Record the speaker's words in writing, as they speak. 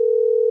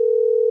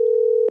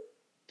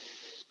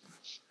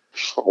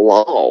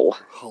Hello.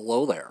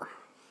 Hello there.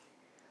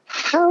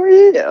 How are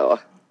you?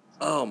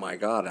 Oh my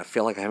god, I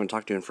feel like I haven't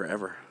talked to you in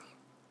forever.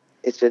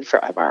 It's been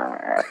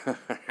forever. It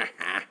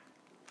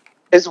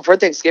was before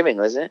Thanksgiving,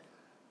 wasn't it?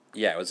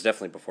 Yeah, it was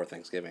definitely before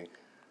Thanksgiving.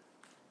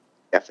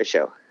 Yeah, for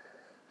sure.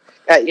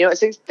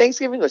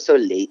 Thanksgiving was so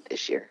late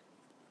this year.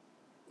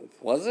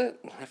 Was it?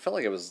 I felt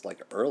like it was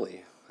like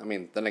early. I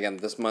mean, then again,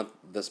 this month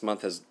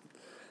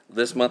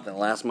and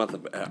last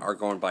month are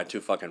going by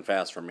too fucking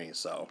fast for me.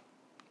 So.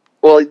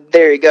 Well,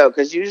 there you go.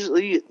 Because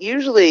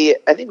usually,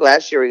 I think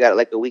last year we got it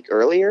like a week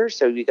earlier,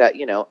 so you got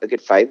a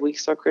good 5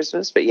 weeks till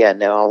Christmas. But yeah,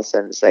 now all of a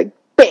sudden it's like,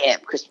 bam,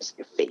 Christmas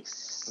in your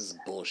face. This is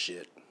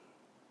bullshit.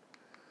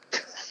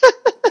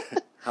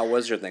 How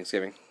was your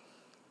Thanksgiving?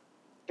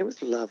 It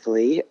was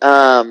lovely.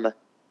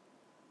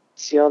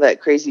 See all that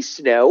crazy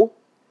snow?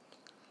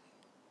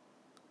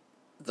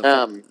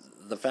 The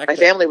fact my that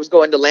family was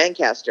going to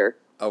Lancaster.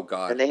 Oh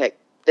God. And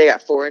they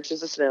got 4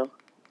 inches of snow.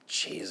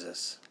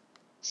 Jesus.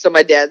 So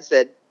my dad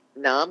said,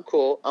 "Nah, I'm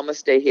cool. I'm gonna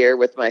stay here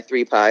with my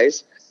 3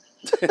 pies."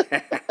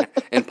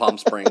 In Palm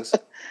Springs.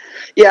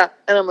 Yeah,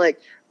 and I'm like,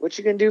 "What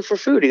you gonna do for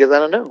food?" He goes, "I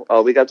don't know.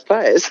 All we got's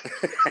pies."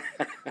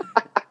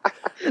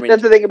 I mean,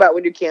 that's the thing about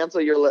when you cancel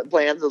your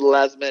plans at the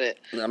last minute.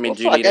 I mean,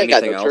 do you need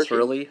anything else, turkey.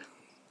 Really?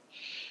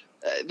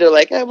 They're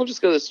like, we'll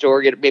just go to the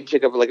store, maybe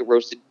pick up like a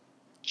roasted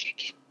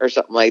chicken or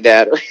something like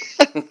that.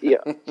 Yeah.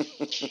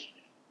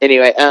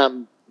 Anyway,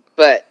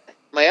 but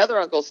my other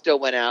uncle still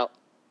went out,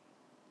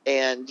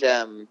 and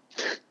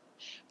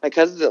my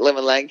cousins that live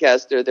in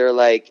Lancaster, they're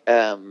like,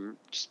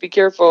 just be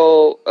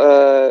careful.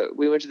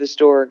 We went to the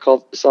store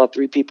and saw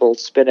 3 people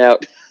spin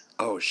out.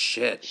 Oh,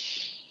 shit.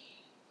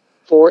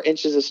 4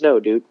 inches of snow,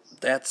 dude.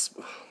 That's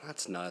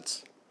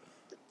nuts.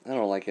 I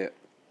don't like it.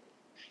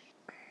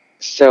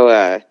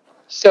 So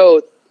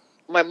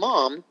my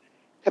mom,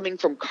 coming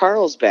from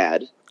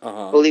Carlsbad,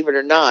 believe it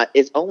or not,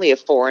 is only a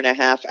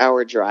 4.5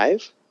 hour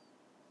drive.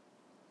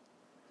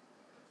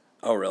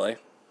 Oh, really?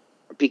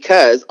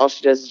 Because all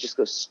she does is just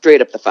go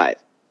straight up the 5.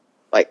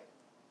 Like,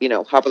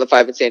 hop on the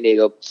 5 in San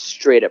Diego,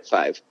 straight up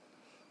 5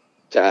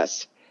 to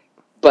us.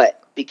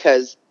 But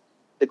because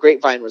the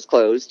Grapevine was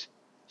closed,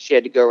 she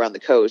had to go around the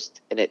coast,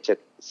 and it took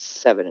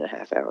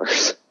 7.5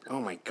 hours. Oh,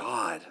 my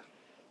God.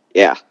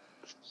 Yeah.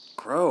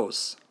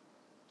 Gross.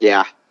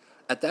 Yeah.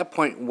 At that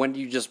point, when do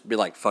you just be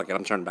like, fuck it,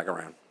 I'm turning back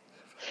around?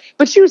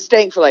 But she was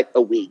staying for like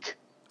a week.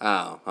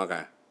 Oh,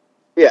 okay.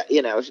 Yeah,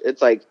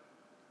 it's like,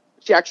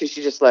 she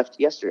just left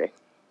yesterday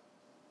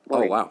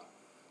morning. Oh, wow.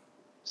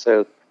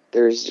 So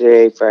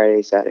Thursday,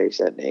 Friday, Saturday,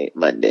 Sunday,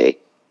 Monday.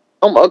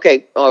 Oh,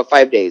 okay. Oh,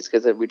 5 days,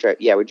 because we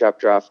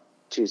dropped her off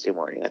Tuesday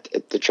morning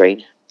at the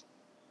train.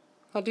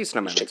 A decent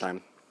amount of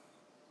time.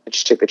 I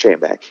just took the train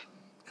back.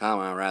 Come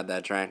on, ride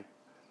that train.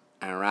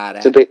 And ride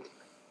it.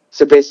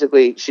 So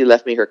basically, she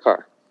left me her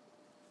car.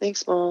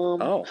 Thanks,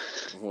 Mom. Oh,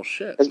 well,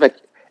 shit. As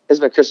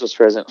my Christmas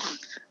present.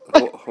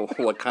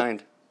 What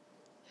kind?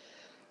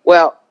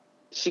 Well,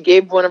 she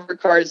gave one of her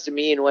cars to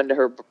me and one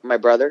to my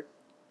brother.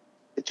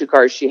 The 2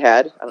 cars she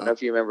had. I don't know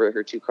if you remember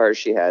her 2 cars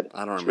she had.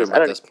 I don't remember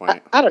at this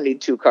point. I don't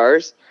need 2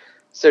 cars.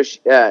 So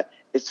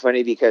it's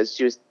funny because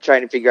she was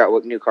trying to figure out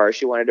what new car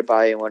she wanted to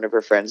buy, and one of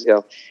her friends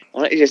go,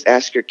 "Why don't you just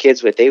ask your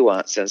kids what they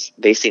want, since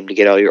they seem to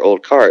get all your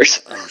old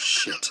cars?" Oh,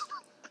 shit.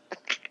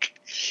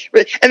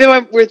 And then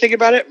when we're thinking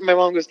about it, my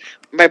mom goes,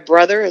 "My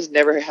brother has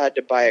never had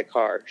to buy a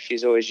car.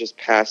 She's always just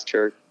passed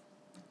her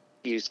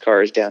used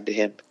cars down to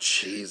him."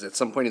 Jeez, at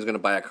some point he's going to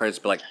buy a car and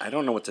just be like, I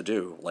don't know what to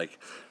do.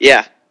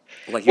 Yeah.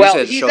 Like, usually I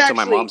had to show it to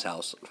my mom's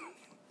house.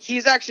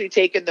 He's actually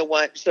taken the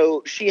one.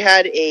 So she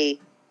had a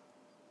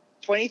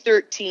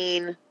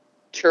 2013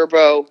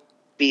 Turbo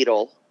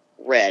Beetle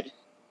red,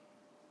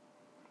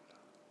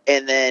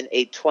 and then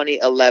a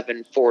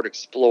 2011 Ford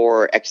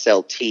Explorer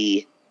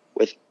XLT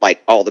with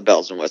like all the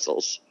bells and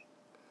whistles.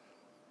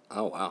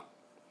 Oh, wow.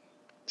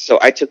 So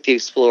I took the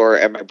Explorer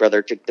and my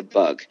brother took the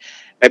Bug.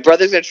 My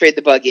brother's going to trade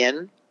the Bug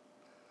in.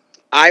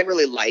 I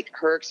really like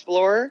her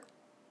Explorer.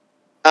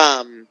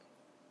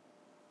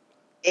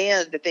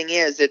 And the thing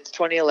is, it's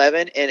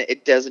 2011 and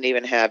it doesn't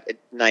even have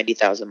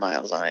 90,000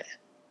 miles on it.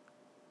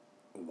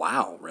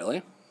 Wow,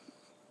 really?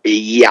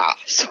 Yeah.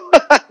 So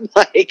I'm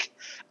like,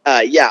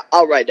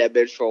 I'll ride that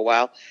bitch for a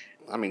while.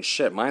 I mean,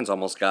 shit, mine's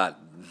almost got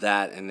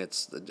that, and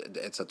it's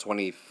a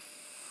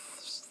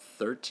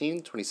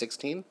 2013,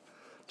 2016?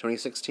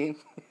 2016?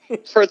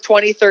 Her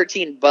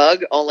 2013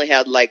 Bug only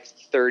had like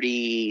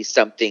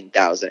 30-something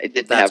thousand. It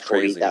didn't have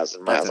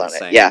 40,000 miles on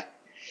it. Yeah.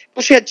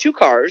 Well, she had 2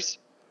 cars,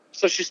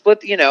 so she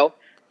split,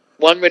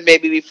 one would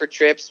maybe be for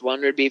trips,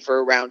 one would be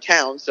for around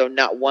town, so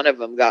not one of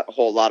them got a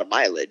whole lot of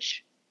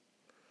mileage.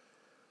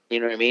 You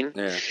know what I mean?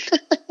 Yeah.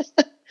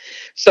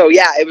 So,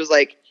 yeah, it was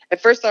like,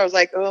 at first I was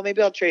like, oh,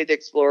 maybe I'll trade the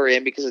Explorer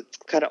in because it's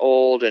kind of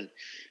old and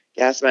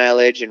gas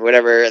mileage and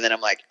whatever. And then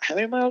I'm like, how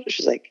many miles?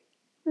 She's like,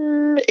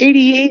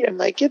 88. I'm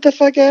like, get the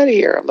fuck out of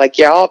here. I'm like,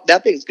 yeah,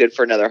 that thing's good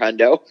for another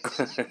hundo.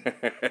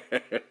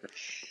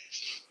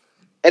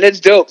 And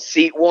it's dope.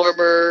 Seat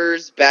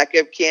warmers,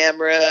 backup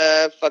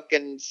camera,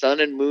 fucking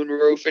sun and moon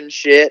roof and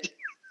shit.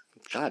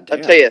 God damn.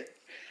 I'll tell you,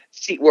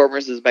 Seat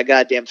warmers is my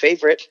goddamn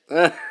favorite.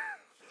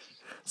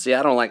 See,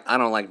 I don't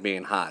like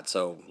being hot,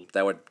 so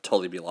that would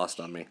totally be lost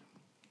on me.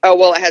 Oh,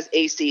 well, it has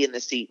AC in the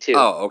seat, too.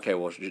 Oh, okay.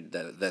 Well,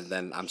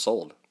 then I'm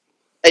sold.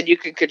 And you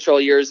can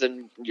control yours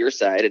and your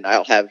side, and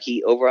I'll have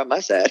heat over on my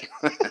side.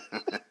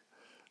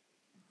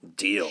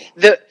 Deal.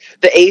 The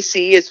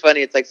AC is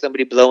funny. It's like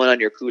somebody blowing on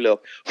your culo.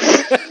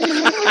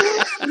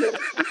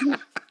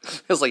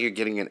 It's like you're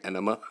getting an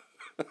enema.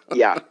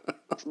 Yeah.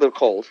 It's a little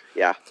cold.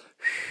 Yeah.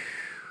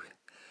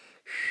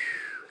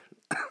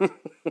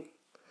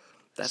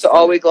 That's So funny.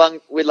 all week long,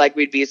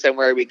 we'd be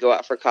somewhere, we'd go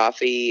out for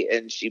coffee,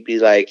 and she'd be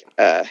like,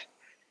 I'm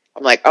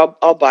like,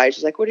 I'll buy.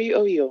 She's like, what do you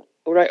owe you?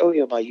 What do I owe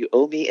you, Ma? You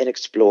owe me an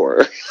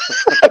Explorer.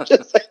 I'm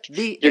just like,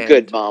 you're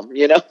good, Mom.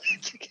 You know?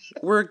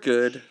 We're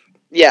good.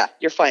 Yeah,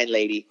 you're fine,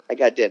 lady. I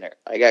got dinner.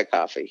 I got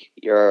coffee.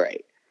 You're all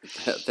right.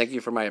 Thank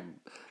you for my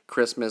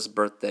Christmas,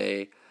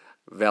 birthday,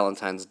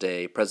 Valentine's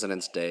Day,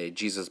 President's Day,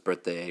 Jesus'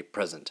 birthday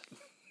present.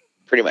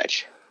 Pretty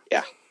much.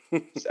 Yeah.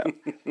 So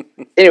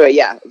anyway,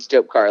 yeah, it's a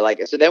dope car. I like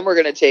it. So then we're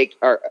gonna take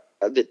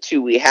the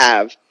two we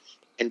have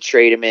and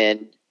trade them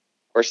in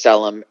or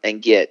sell them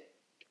and get.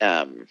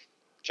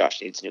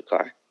 Josh needs a new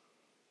car,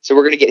 so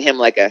we're gonna get him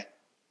like a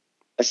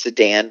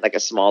sedan, like a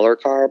smaller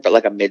car, but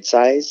like a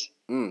midsize.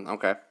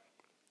 Okay.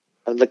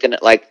 I'm looking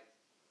at like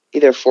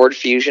either a Ford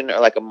Fusion or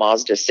like a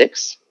Mazda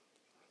 6.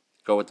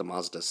 Go with the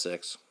Mazda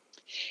 6.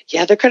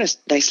 Yeah, they're kind of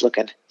nice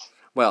looking.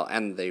 Well,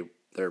 and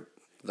they're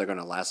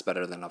gonna last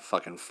better than a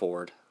fucking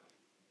Ford.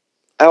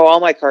 Oh, all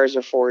my cars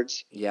are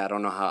Fords. Yeah, I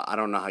don't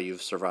know how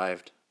you've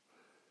survived.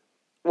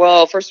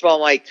 Well, first of all,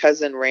 my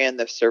cousin ran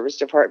the service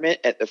department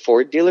at the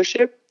Ford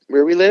dealership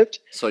where we lived.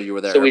 So you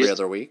were there every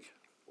other week?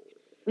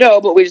 No,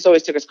 but we just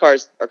always took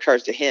our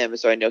cars to him,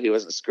 so I know he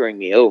wasn't screwing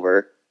me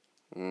over.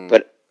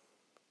 But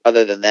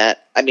other than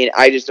that, I mean,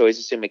 I just always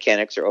assume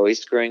mechanics are always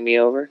screwing me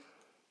over.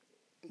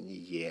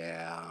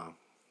 Yeah.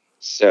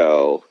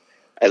 So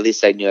at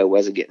least I knew I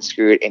wasn't getting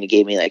screwed, and he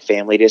gave me like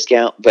family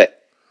discount.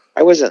 But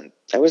I wasn't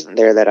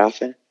there that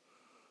often.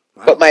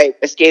 Wow. But my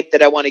Escape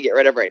that I want to get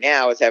rid of right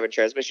now is having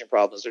transmission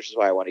problems, which is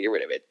why I want to get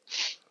rid of it.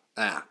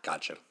 Ah,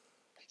 gotcha.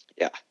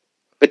 Yeah,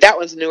 but that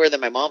one's newer than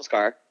my mom's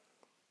car.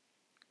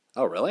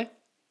 Oh, really?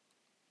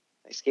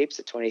 Escape's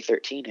a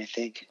 2013, I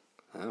think.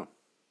 Oh.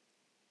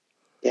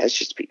 Yeah,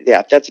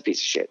 that's a piece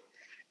of shit.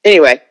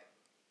 Anyway,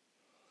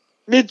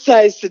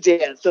 mid-sized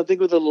sedan, something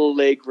with a little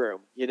leg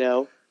room, you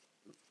know?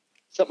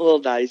 Something a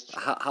little nice.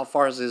 How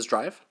far is his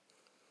drive?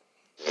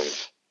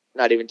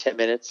 Not even 10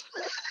 minutes.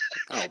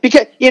 Oh.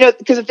 Because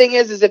the thing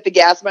is if the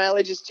gas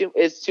mileage is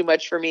too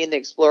much for me in the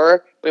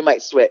Explorer, we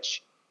might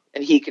switch,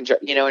 and he can,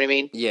 you know what I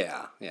mean?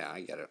 Yeah, I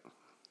get it.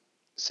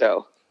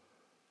 So,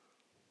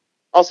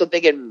 also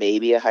thinking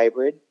maybe a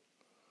hybrid.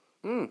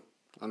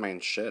 I mean,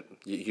 shit.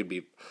 He'd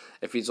be,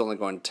 if he's only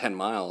going 10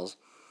 miles.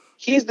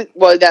 If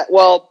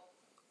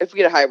we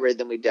get a hybrid,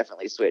 then we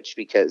definitely switch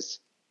because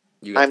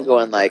I'm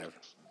going like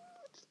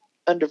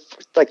under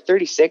like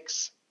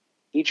 36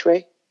 each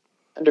way,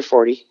 under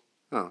 40.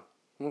 Oh,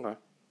 okay.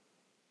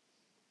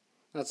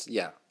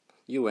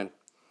 You win.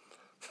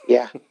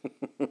 Yeah.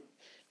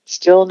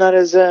 Still not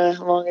as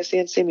long as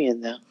San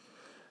Simeon, though.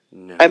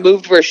 No. I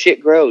moved where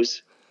shit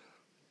grows.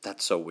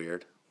 That's so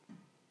weird.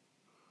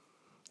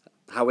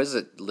 How is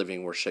it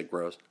living where shit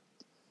grows?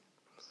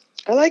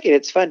 I like it.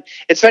 It's fun.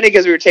 It's funny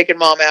because we were taking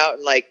Mom out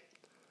and like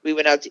we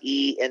went out to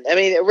eat, and I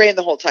mean it rained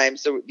the whole time,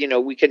 so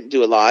we couldn't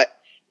do a lot.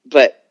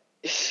 But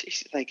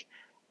she's like,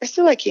 I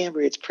still like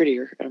Cambria. It's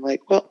prettier. And I'm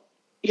like, well,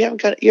 you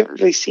haven't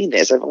really seen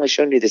this. I've only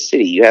shown you the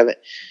city. You haven't,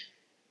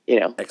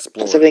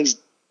 explored.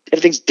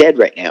 Everything's dead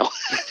right now.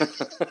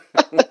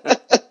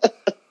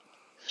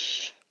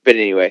 But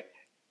anyway,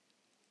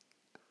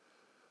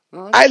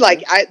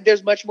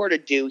 there's much more to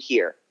do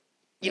here.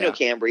 You know,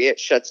 Cambria, it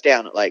shuts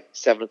down at like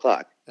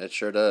 7:00. It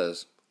sure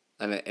does.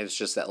 And it's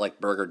just that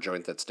like burger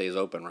joint that stays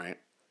open, right?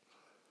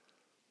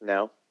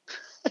 No.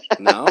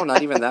 No,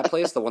 not even that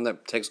place? The one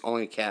that takes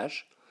only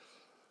cash?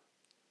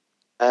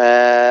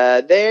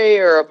 They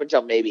are up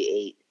until maybe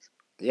 8.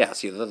 Yeah,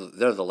 see,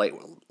 they're the late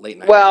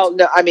night Well, ones.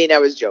 no, I mean, I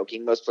was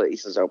joking. Most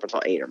places are open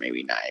until 8 or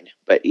maybe 9.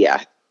 But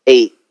yeah,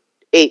 8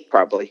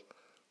 probably.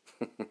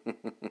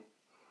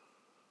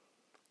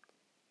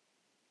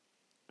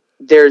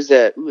 There's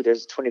a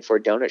 24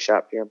 donut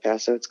shop here in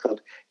Paso. It's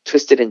called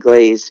Twisted and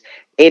Glazed.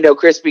 Ain't no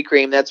Krispy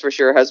Kreme, that's for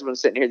sure. Husband was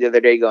sitting here the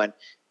other day going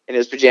in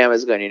his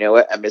pajamas going, you know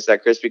what? I miss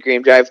that Krispy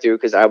Kreme drive-thru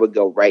because I would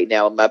go right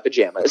now in my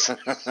pajamas.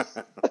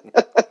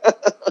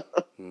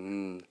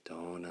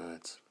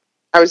 Donuts.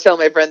 I was telling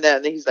my friend that,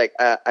 and he's like,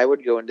 I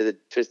would go into the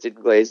Twisted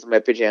and Glazed in my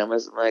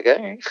pajamas. I'm like, all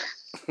right.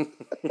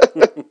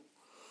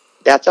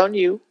 That's on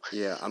you.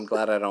 Yeah, I'm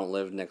glad I don't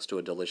live next to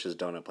a delicious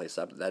donut place.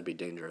 That'd be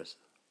dangerous.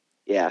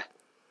 Yeah.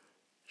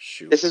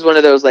 Shoot. This is one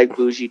of those like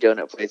bougie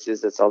donut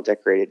places that's all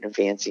decorated and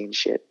fancy and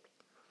shit.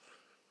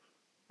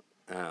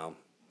 Oh,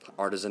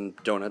 artisan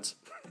donuts.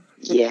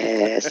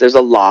 Yes, there's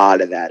a lot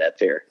of that up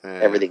there.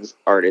 Everything's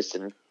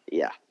artisan.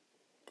 Yeah.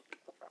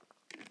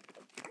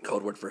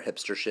 Code word for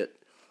hipster shit.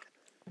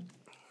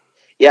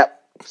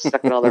 Yep,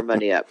 sucking all their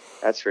money up.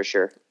 That's for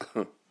sure.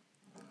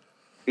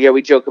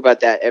 we joke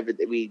about that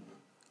we're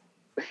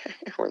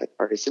like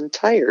artisan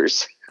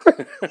tires.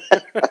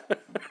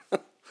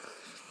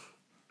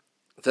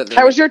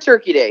 How was your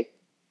turkey day?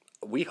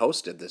 We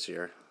hosted this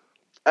year.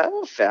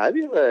 Oh,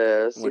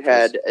 fabulous! You Which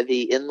had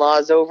the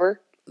in-laws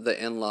over.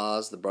 The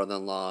in-laws, the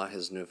brother-in-law,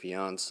 his new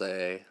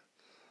fiance.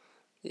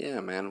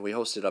 Yeah, man, we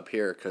hosted up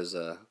here because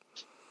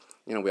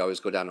we always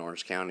go down to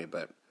Orange County,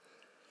 but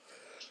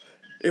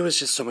it was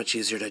just so much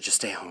easier to just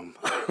stay home.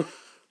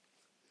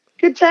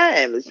 Good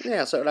times.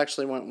 Yeah, so it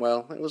actually went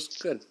well. It was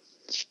good.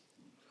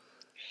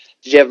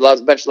 Did you have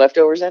a bunch of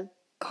leftovers then?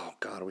 Oh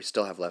God, we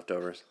still have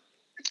leftovers.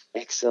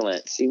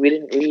 Excellent. See,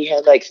 we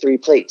had like 3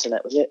 plates and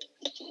that was it.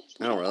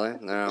 Oh, really?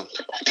 No.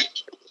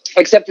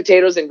 Except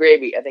potatoes and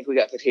gravy. I think we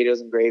got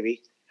potatoes and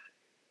gravy.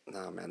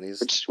 No, man,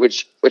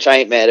 which I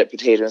ain't mad at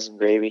potatoes and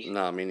gravy.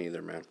 No, me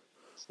neither, man.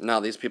 No,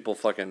 these people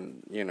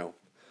fucking,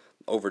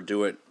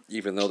 overdo it,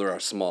 even though they're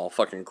a small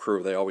fucking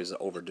crew. They always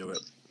overdo it.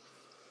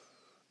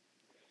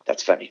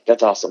 That's funny.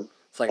 That's awesome.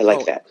 It's like, I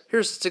like that.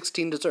 Here's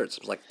 16 desserts.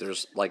 It's like,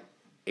 there's like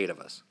 8 of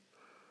us.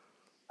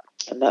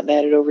 I'm not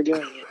mad at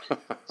overdoing it.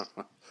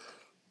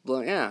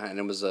 Well, yeah, and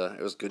it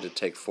was good to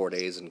take 4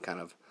 days and kind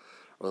of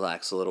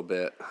relax a little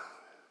bit.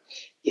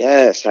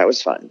 Yes, that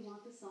was fun. You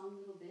want the song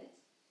Little Bit?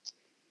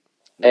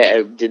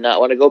 I did not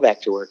want to go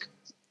back to work.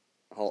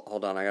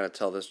 Hold on, I gotta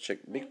tell this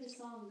chick. Play the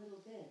song Little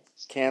Bit.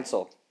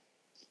 Cancel.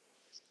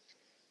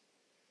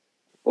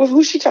 Well,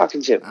 who's she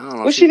talking to? I don't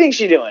know. What she thinks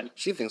she doing?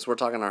 She thinks we're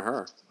talking to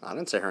her. I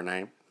didn't say her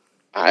name.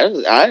 I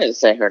didn't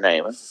say her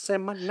name. Say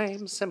my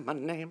name. Say my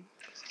name.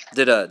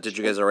 Did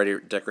you guys already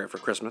decorate for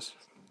Christmas?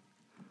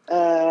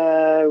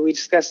 We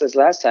discussed this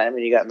last time,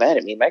 and you got mad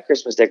at me. My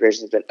Christmas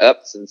decoration's been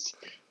up since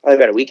probably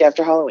about a week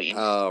after Halloween.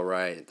 Oh,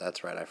 right.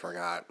 That's right. I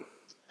forgot.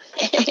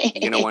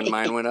 You know when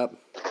mine went up?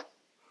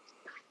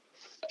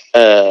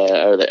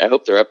 I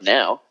hope they're up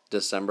now.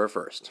 December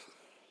 1st.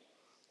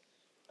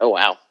 Oh,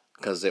 wow.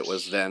 Because it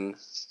was then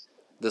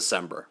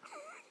December.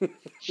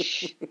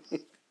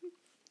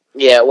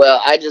 Yeah, well,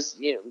 I just,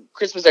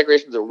 Christmas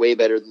decorations are way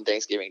better than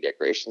Thanksgiving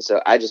decorations,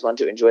 so I just want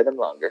to enjoy them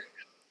longer.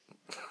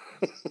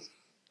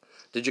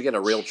 Did you get a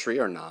real tree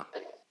or not?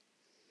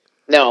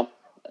 No.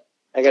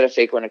 I got a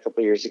fake one a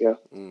couple years ago.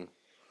 Mm.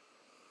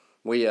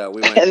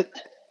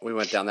 We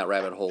went down that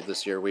rabbit hole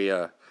this year.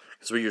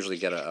 Because we usually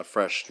get a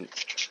fresh,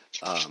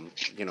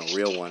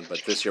 real one,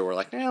 but this year we're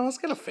like, let's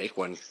get a fake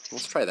one.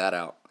 Let's try that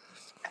out.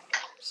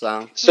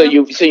 So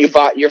you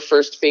bought your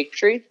first fake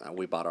tree?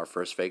 We bought our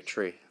first fake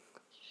tree.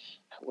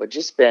 What'd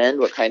you spend?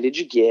 What kind did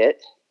you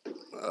get?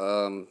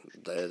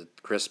 The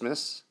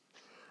Christmas.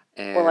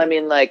 And well, I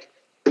mean, like,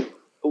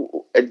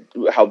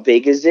 how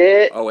big is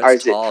it? Oh, or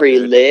is tall, it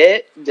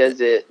pre-lit? dude.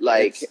 Does it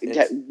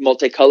it's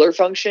multicolor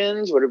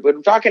functions? What are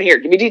we talking here?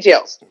 Give me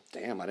details.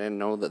 Damn, I didn't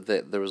know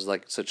that there was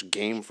like such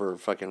game for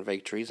fucking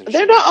fake trees and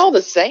They're shit. not all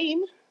the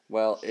same.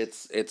 Well,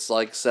 it's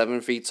like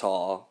 7 feet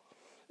tall.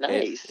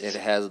 Nice. It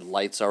has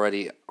lights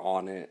already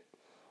on it.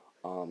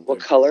 What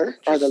color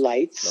are the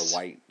lights? The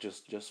white,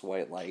 just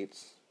white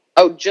lights.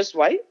 Oh, just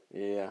white?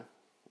 Yeah,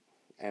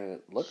 and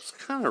it looks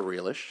kind of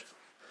realish.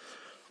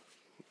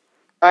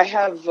 I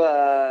have.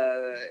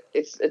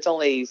 It's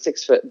only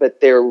 6 foot, but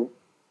it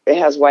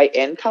has white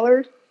and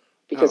colored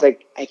because I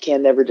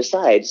can never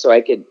decide. So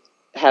I could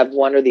have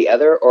one or the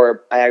other,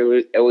 or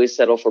I always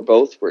settle for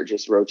both, where it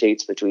just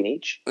rotates between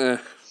each. And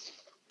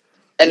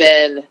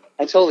then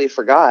I totally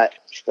forgot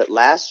that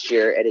last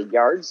year at a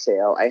yard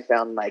sale, I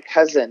found my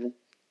cousin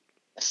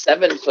a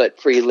 7-foot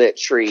pre-lit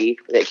tree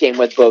that came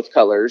with both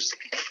colors,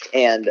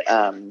 and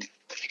I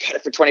got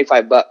it for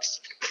 $25,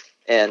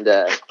 and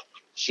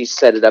she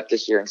set it up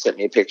this year and sent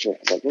me a picture. I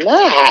was like,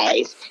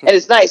 nice, and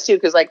it's nice too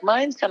because like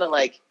mine's kind of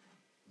like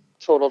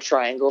total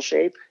triangle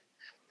shape.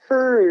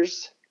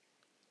 Hers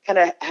kind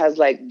of has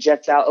like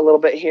jets out a little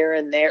bit here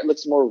and there. It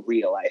looks more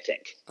real, I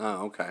think.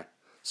 Oh, okay.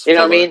 You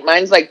know what I mean?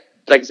 Mine's like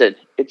I said,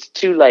 it's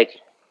too like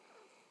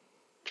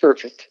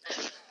perfect,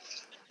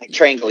 like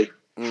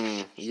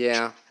triangle-y.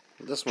 Yeah,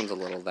 this one's a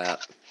little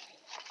that.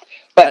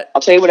 But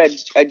I'll tell you what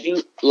I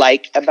do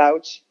like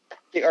about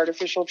the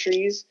artificial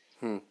trees.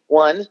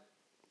 One,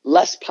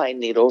 less pine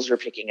needles are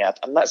picking up.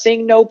 I'm not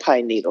saying no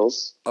pine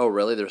needles. Oh,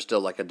 really? There's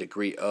still like a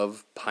degree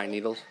of pine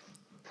needles?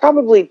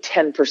 Probably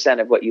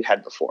 10% of what you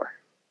had before.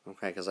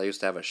 Okay, because I used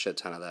to have a shit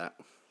ton of that.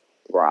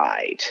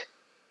 Right.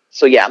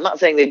 So yeah, I'm not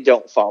saying they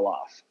don't fall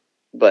off,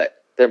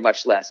 but they're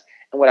much less.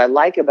 And what I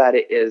like about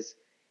it is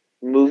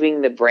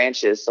moving the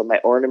branches so my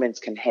ornaments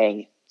can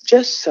hang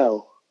just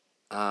so.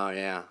 Oh,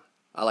 yeah.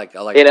 I like.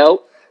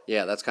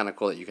 Yeah, that's kind of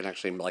cool that you can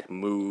actually like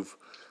move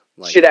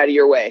like shit out of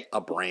your way.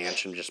 A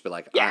branch and just be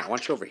like, yeah. I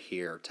want you over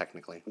here,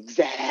 technically.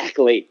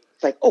 Exactly.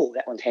 It's like, oh,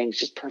 that one hangs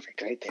just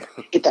perfect right there.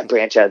 Get that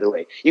branch out of the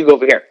way. You go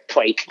over here.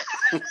 Twake.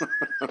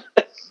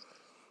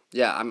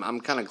 Yeah,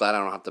 I'm kind of glad I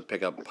don't have to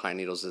pick up pine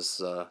needles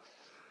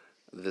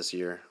this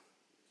year.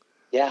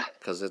 Yeah.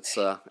 Because it's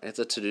a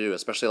to-do,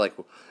 especially like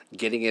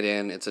getting it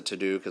in, it's a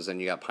to-do because then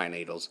you got pine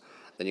needles.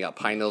 Then you got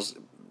pine needles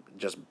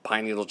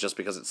just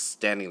because it's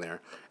standing there.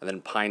 And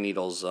then pine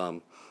needles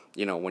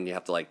when you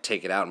have to like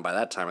take it out, and by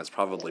that time it's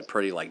probably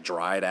pretty like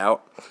dried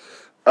out.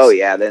 Oh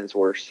yeah, then it's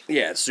worse.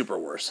 Yeah, it's super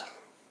worse.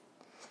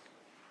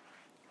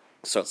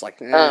 So it's like,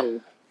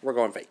 we're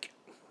going fake.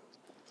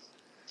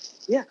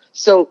 Yeah.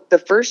 So the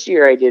first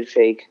year I did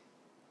fake,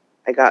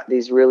 I got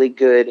these really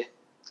good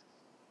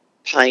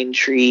pine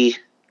tree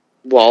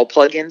wall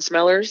plug-in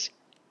smellers.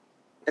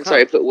 And so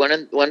I put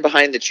one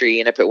behind the tree,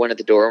 and I put one at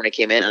the door when I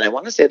came in. And I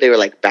want to say they were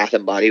like Bath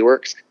and Body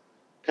Works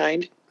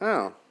kind.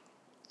 Oh.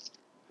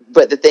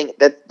 But the thing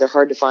that they're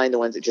hard to find, the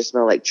ones that just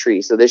smell like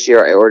tree. So this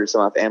year I ordered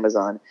some off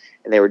Amazon,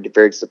 and they were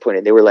very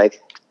disappointed. They were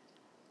like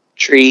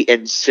tree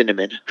and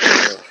cinnamon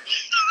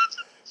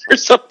or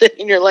something,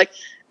 and you're like,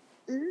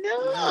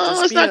 no,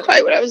 that's not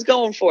quite what I was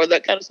going for.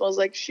 That kind of smells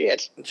like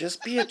shit.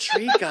 Just be a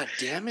tree,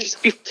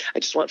 goddammit. I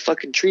just want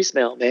fucking tree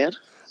smell, man.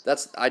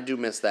 I do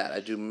miss that. I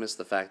do miss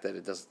the fact that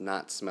it does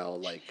not smell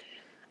like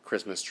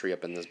Christmas tree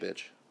up in this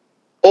bitch.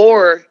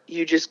 Or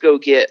you just go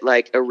get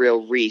like a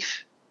real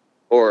wreath,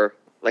 or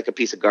like a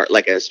piece of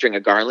like a string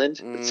of garland,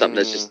 something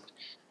that's just,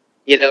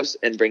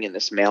 and bring in the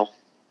smell.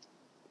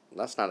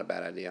 That's not a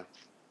bad idea.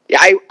 Yeah,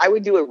 I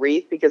would do a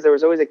wreath because there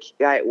was always a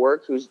guy at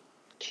work whose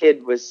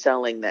kid was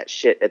selling that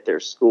shit at their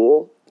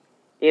school.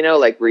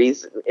 Like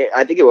wreaths.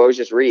 I think it was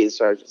just wreaths.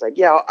 So I was just like,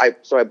 yeah.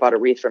 So I bought a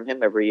wreath from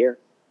him every year.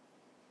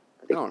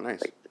 Oh,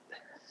 nice.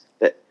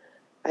 But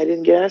I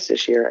didn't get asked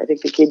this year. I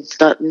think the kid's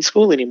not in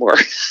school anymore.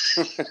 I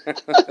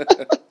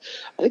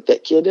think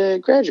that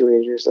kid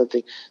graduated or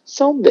something.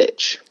 Some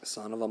bitch.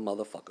 Son of a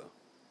motherfucker.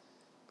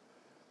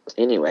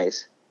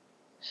 Anyways.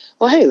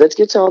 Well, hey, let's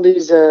get to all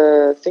these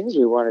things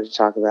we wanted to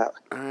talk about.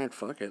 All right,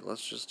 fuck it.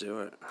 Let's just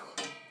do it.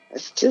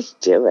 Let's just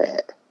do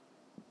it.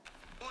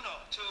 1,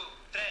 2,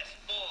 3,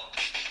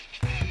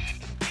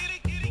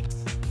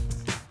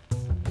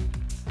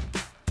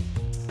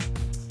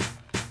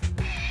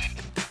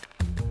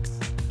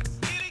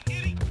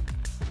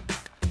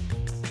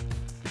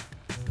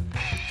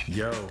 4.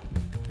 Yo,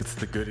 it's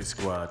the Goody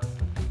Squad.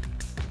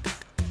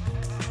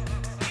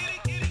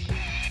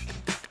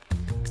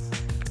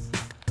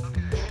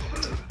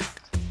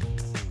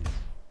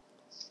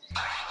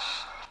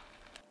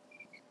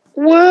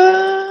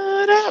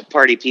 What up,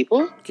 party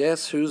people?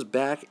 Guess who's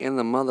back in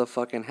the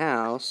motherfucking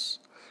house?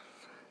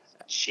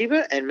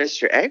 Shiva and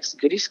Mr. X,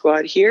 Goody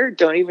Squad here.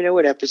 Don't even know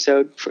what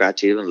episode. Forgot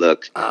to even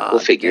look. We'll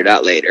figure it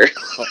out later.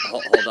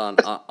 Hold on.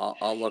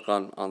 I'll look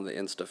on the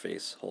Insta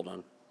face. Hold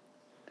on.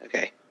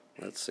 Okay.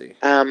 Let's see.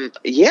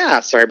 Yeah,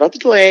 sorry about the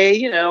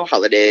delay.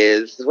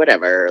 Holidays,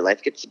 whatever.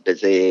 Life gets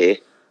busy.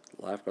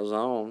 Life goes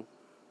on.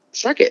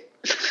 Suck it.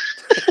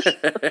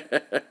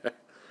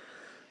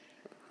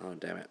 Oh,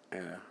 damn it.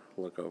 Yeah,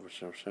 look over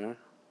something.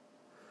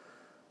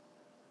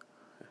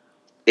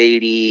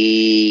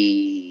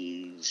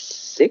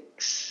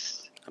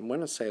 86? I'm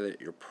going to say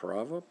that you're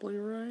probably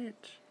right.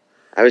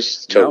 I was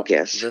just total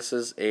guess. This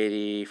is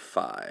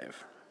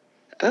 85.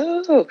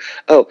 Oh,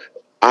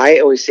 I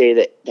always say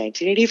that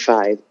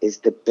 1985 is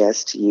the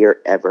best year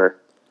ever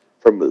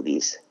for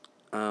movies.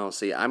 Oh,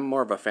 see, I'm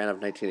more of a fan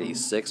of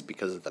 1986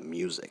 because of the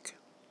music.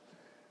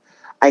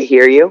 I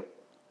hear you,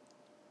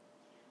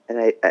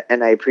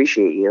 and I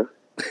appreciate you.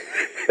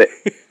 But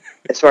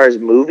as far as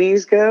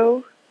movies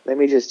go, let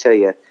me just tell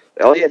you,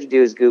 all you have to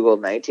do is Google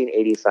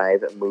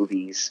 1985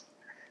 movies.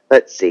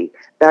 Let's see.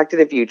 Back to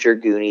the Future,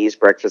 Goonies,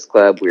 Breakfast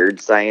Club,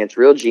 Weird Science,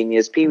 Real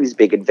Genius, Pee-wee's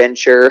Big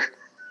Adventure,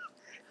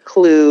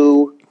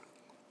 Clue,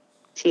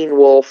 Teen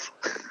Wolf.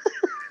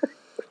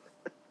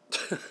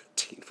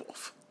 Teen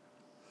Wolf.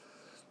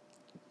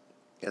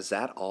 Is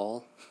that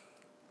all?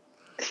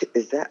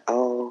 Is that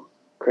all,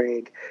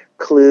 Craig?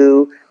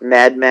 Clue,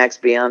 Mad Max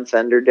Beyond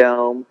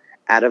Thunderdome,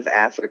 Out of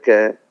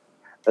Africa,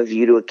 A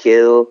View to a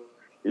Kill,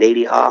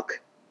 Lady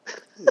Hawk.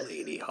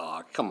 Lady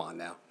Hawk. Come on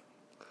now.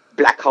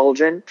 Black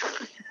Cauldron.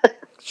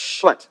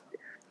 Come on.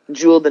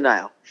 Jewel of the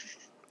Nile.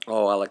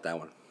 Oh, I like that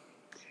one.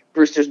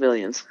 Brewster's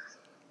Millions.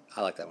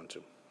 I like that one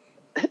too.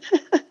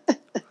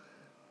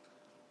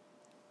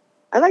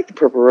 I like The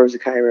Purple Rose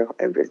of Cairo.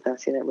 I've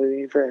not seen that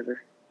movie in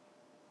forever.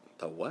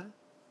 The what?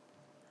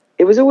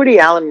 It was a Woody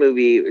Allen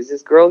movie. It was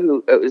this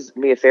girl it was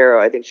Mia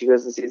Farrow. I think she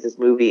goes and sees this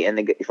movie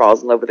and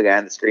falls in love with the guy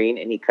on the screen,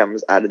 and he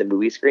comes out of the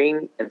movie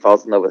screen and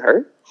falls in love with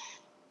her.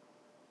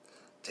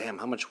 Damn,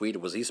 how much weed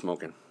was he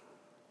smoking?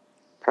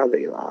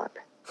 Probably a lot.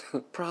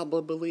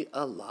 Probably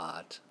a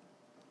lot.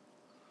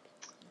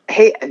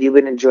 Hey, have you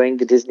been enjoying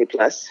the Disney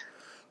Plus?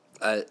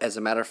 As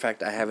a matter of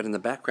fact, I have it in the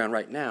background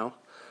right now,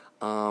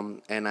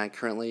 and I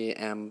currently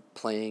am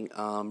playing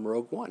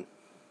Rogue One.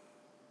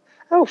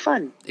 Oh,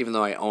 fun. Even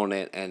though I own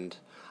it, and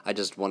I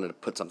just wanted to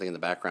put something in the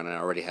background, and I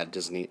already had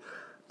Disney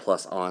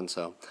Plus on,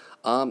 so...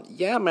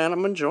 yeah, man,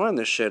 I'm enjoying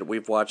this shit.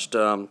 We've watched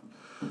a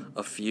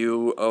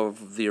few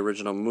of the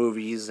original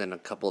movies and a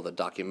couple of the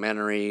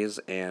documentaries,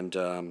 and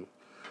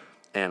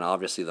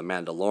obviously The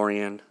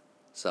Mandalorian.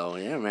 So,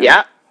 yeah, man.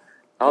 Yeah.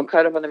 All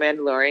caught up on The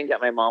Mandalorian.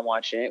 Got my mom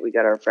watching it. We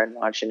got our friend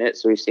watching it,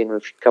 so we've seen him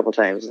a couple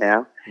times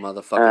now.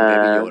 Motherfucking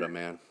Baby Yoda,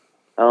 man.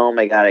 Oh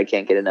my god, I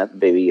can't get enough of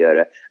Baby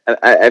Yoda.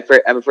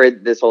 I'm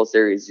afraid this whole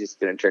series is just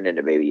going to turn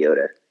into Baby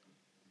Yoda.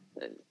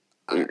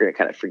 you're going to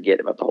kind of forget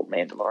about the whole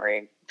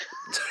Mandalorian.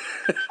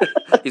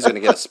 He's gonna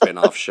get a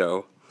spin-off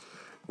show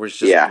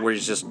Yeah. where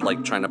he's just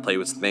like trying to play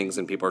with things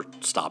and people are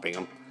stopping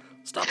him.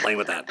 Stop playing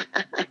with that.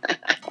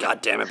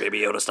 God damn it, Baby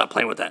Yoda, stop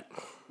playing with that.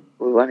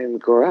 We want him to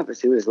grow up and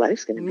see what his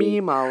life's going to be. Me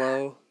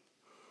Malo.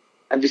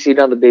 Have you seen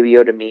all the Baby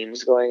Yoda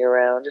memes going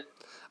around?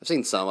 I've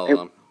seen some of them.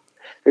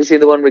 Have you seen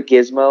the one with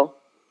Gizmo?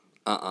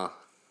 Uh-uh.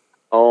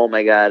 Oh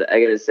my god,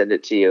 I gotta send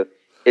it to you.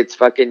 It's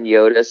fucking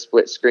Yoda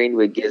split screen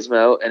with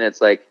Gizmo, and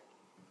it's like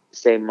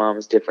same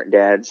moms, different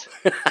dads.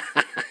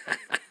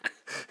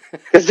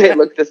 Because they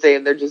look the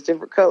same, they're just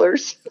different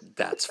colors.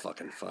 That's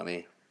fucking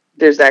funny.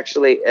 There's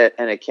actually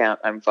an account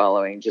I'm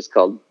following just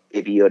called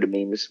Baby Yoda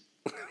memes.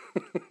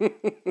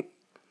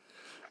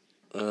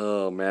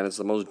 Oh man, it's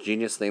the most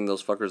genius thing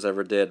those fuckers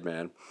ever did,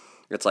 man.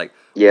 It's like,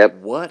 Yep.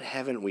 what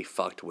haven't we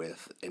fucked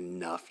with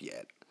enough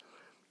yet?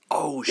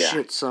 Oh Yeah.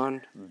 shit,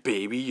 son,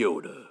 Baby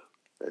Yoda.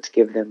 Let's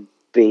give them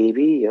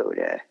Baby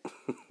Yoda.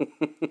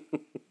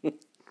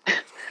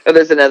 Oh,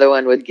 there's another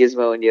one with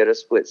Gizmo and Yoda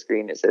split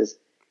screen. It says,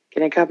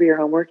 "Can I copy your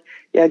homework?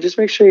 Yeah, just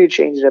make sure you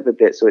change it up a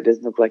bit so it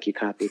doesn't look like you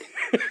copied."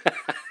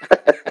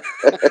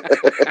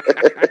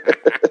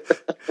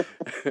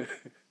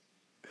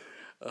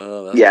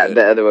 Oh, that's Yeah, good.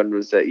 the other one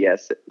was,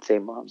 yes,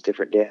 same moms,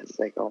 different dads. It's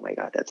like, oh my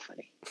god, that's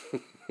funny.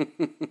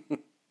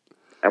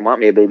 I want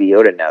me a Baby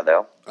Yoda now,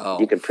 though. Oh.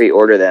 You can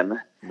pre-order them.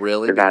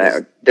 Really?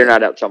 They're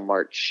not out till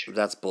March.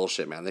 That's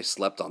bullshit, man. They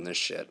slept on this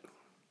shit.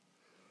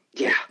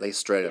 Yeah. They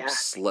straight up Yeah.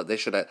 slept. They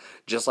should have,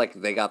 just like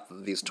they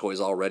got these toys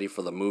all ready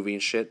for the movie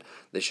and shit,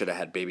 they should have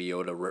had Baby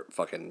Yoda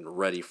fucking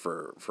ready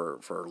for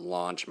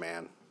launch,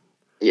 man.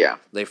 Yeah.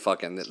 They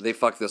fucked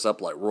this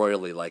up like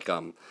royally, like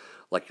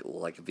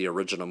the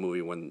original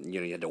movie when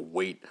you had to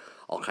wait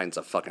all kinds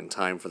of fucking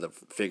time for the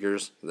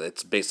figures.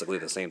 It's basically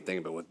the same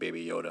thing, but with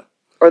Baby Yoda.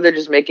 Or they're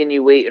just making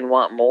you wait and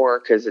want more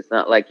because it's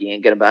not like you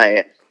ain't gonna buy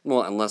it.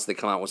 Well, unless they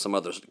come out with some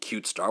other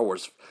cute Star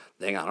Wars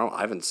thing.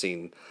 I haven't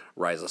seen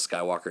Rise of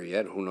Skywalker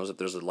yet. Who knows if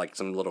there's like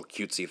some little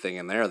cutesy thing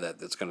in there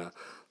that's gonna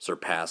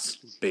surpass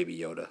Baby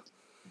Yoda.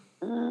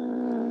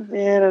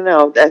 Yeah, I don't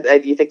know.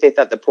 Do you think they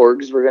thought the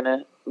Porgs were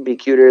gonna be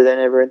cuter than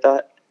everyone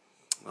thought?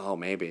 Oh,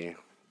 maybe.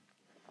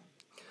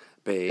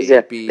 They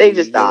Baby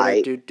just Yoda,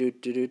 died, do do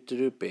do do do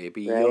do.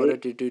 Baby right? Yoda,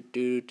 do do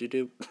do do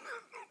do.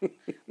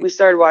 We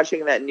started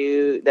watching that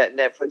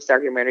Netflix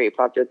documentary it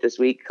popped up this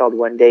week called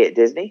One Day at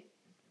Disney.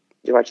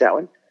 Did you watch that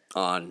one?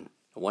 On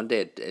one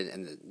day,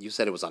 and you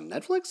said it was on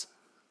Netflix?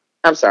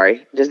 I'm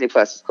sorry, Disney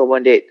Plus. It's called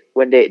One Day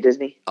at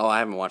Disney. Oh, I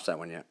haven't watched that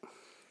one yet.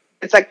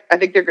 It's like, I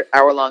think they're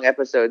hour-long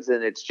episodes,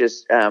 and it's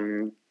just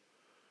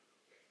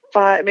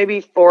maybe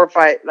 4 or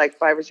 5, like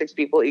 5 or 6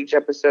 people each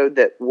episode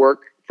that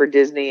work for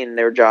Disney and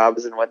their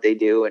jobs and what they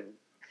do. And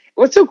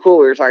what's so cool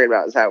we were talking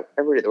about is how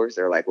everybody that works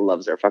there like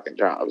loves their fucking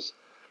jobs.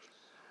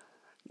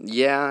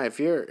 Yeah, if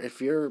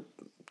you're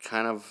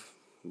kind of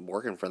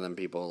working for them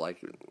people, like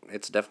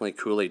it's definitely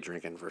Kool-Aid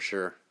drinking for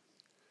sure.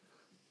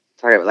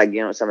 Talking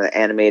about some of the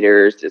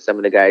animators to some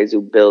of the guys who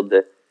build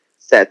the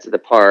sets of the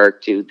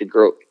park to the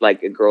girl,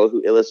 like a girl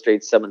who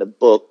illustrates some of the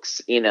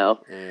books. Yeah.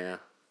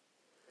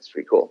 It's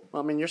pretty cool.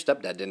 Well, I mean, your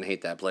stepdad didn't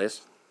hate that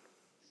place.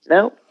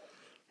 No,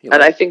 He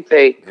and I think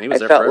and he was I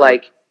there felt forever.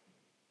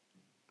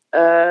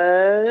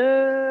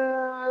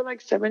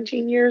 like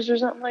 17 years or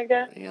something like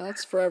that. Yeah,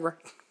 that's forever.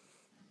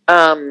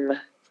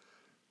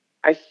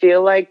 I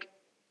feel like,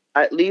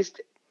 at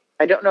least,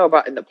 I don't know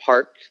about in the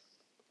park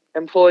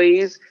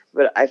employees,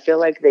 but I feel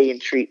like they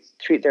treat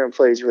their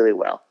employees really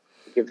well.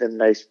 Give them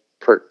nice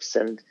perks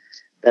and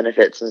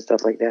benefits and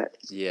stuff like that.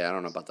 Yeah, I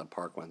don't know about the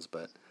park ones,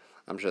 but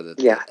I'm sure that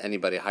Yeah.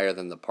 anybody higher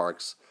than the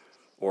parks,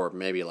 or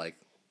maybe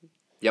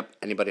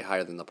anybody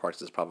higher than the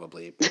parks is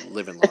probably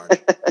living large.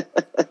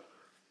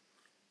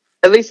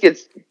 At least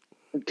gets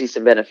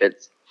decent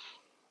benefits.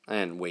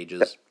 And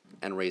wages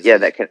and raises. Yeah,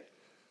 that kind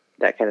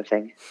of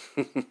thing.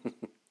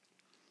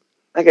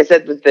 Like I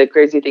said, the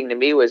crazy thing to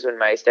me was when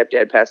my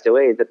stepdad passed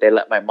away that they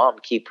let my mom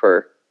keep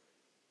her,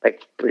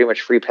 like, pretty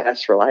much free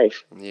pass for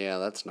life. Yeah,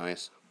 that's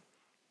nice.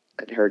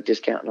 And her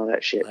discount and all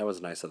that shit. That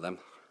was nice of them.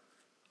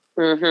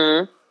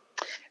 Mm-hmm.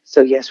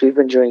 So yes, we've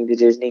been enjoying the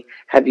Disney.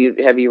 Have you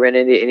run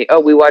into any? Oh,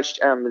 we watched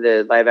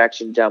the live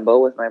action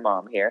Dumbo with my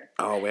mom here.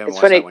 Oh, we haven't It's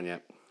watched funny. that one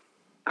yet.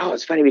 Oh,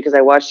 it's funny because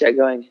I watched that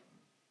going,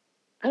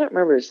 I don't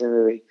remember this in the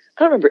movie.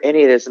 I don't remember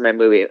any of this in the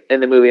movie.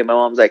 And my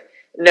mom's like,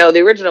 no, the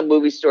original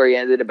movie story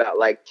ended about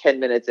like 10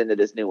 minutes into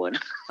this new one.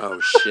 Oh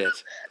shit.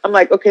 I'm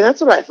like, okay,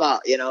 that's what I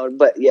thought,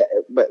 But yeah,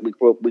 but we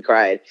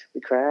cried.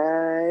 We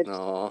cried.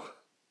 Oh.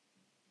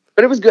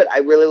 But it was good. I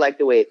really liked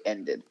the way it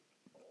ended.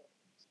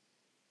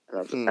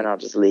 And I'll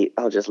just leave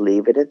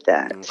it at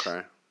that.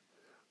 Okay.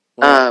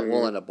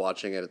 We'll end up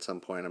watching it at some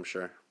point, I'm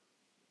sure.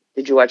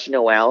 Did you watch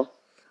Noelle?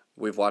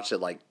 We've watched it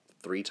like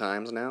 3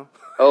 times now.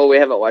 Oh, we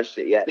haven't watched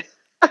it yet.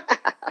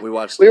 We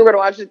were going to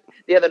watch it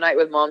the other night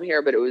with Mom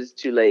here, but it was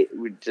too late.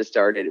 We just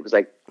started. It was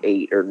like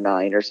 8 or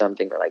 9 or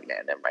something. We're like, nah,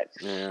 never mind.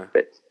 Yeah.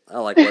 But I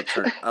like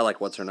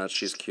what's her nuts.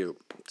 She's cute.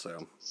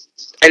 So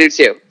I do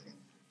too.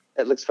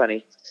 It looks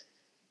funny.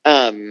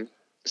 So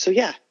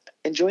yeah,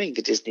 enjoying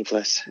the Disney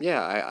Plus.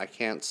 Yeah, I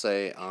can't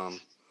say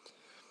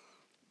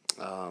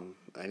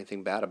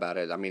anything bad about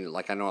it. I mean,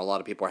 like I know a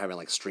lot of people are having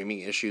like streaming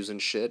issues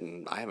and shit,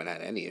 and I haven't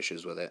had any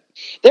issues with it.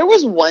 There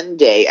was one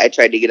day I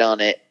tried to get on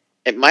it.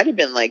 It might have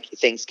been like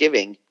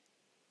Thanksgiving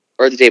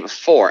or the day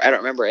before. I don't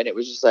remember. And it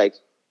was just like,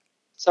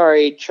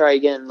 sorry, try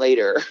again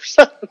later.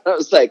 I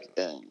was like,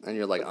 And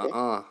you're like, okay.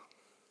 uh-uh.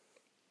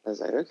 I was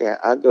like, okay,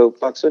 I'll go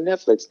fucks with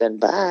Netflix then.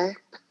 Bye.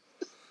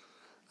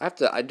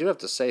 I do have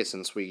to say,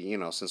 since we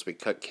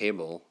cut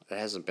cable, it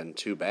hasn't been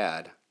too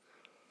bad,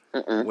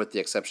 with the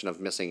exception of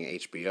missing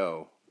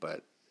HBO.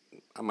 But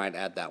I might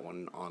add that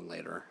one on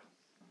later.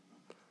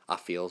 I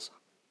feels.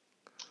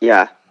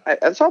 Yeah,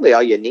 that's probably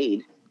all you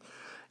need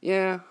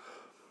Yeah,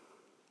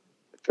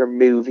 for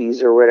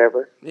movies or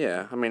whatever.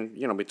 yeah. I mean,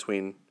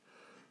 between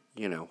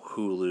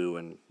Hulu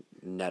and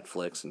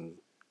Netflix and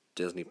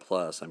Disney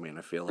Plus. I mean,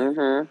 I feel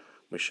like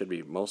we should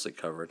be mostly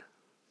covered.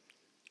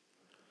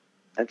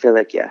 I feel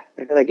like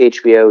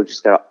HBO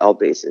just got all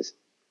bases,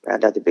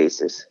 round out the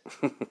bases.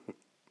 A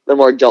little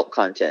more adult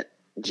content,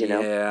 you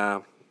know.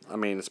 Yeah, I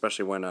mean,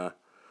 especially when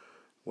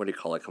what do you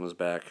call it comes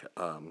back?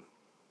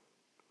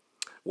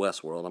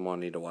 Westworld. I'm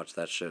gonna need to watch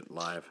that shit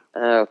live.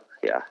 Oh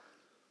yeah.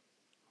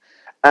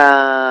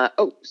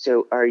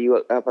 So are you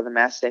up on the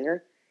Masked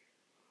Singer?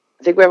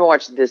 I think we haven't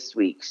watched this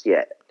week's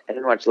yet. I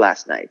didn't watch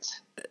last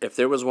night's. If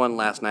there was one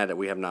last night,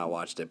 we have not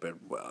watched it, but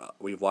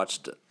we've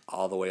watched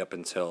all the way up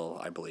until,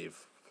 I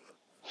believe.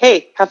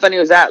 Hey, how funny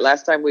was that?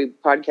 Last time we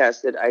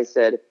podcasted, I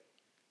said,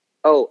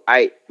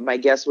 my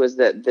guess was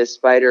that this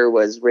spider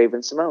was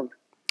Raven Simone,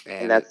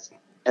 and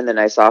then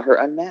I saw her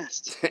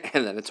unmasked.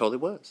 And then it totally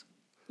was.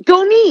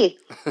 Go me.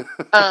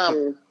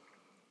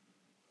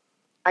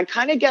 I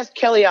kind of guessed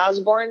Kelly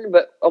Osbourne,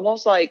 but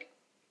almost like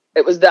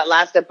it was that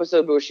last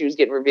episode where she was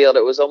getting revealed.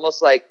 It was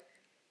almost like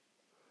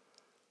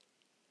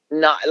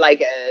not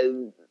like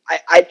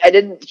I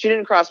didn't. She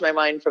didn't cross my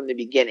mind from the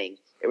beginning.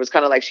 It was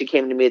kind of like she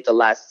came to me at the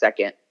last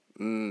second.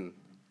 And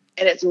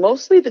it's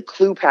mostly the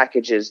clue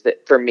packages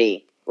that for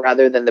me,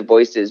 rather than the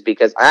voices,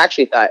 because I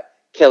actually thought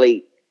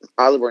Kelly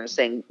Osbourne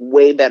sang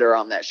way better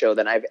on that show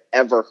than I've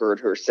ever heard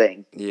her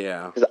sing.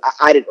 Yeah, because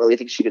I didn't really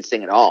think she could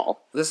sing at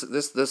all.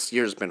 This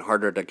year's been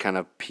harder to kind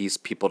of piece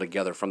people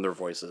together from their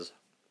voices.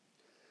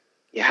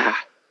 Yeah,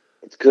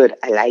 it's good.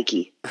 I like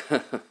it.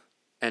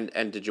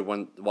 And did you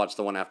watch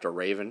the one after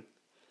Raven?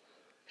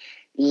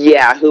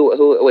 Yeah.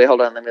 Who? Wait,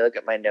 hold on. Let me look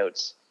at my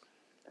notes.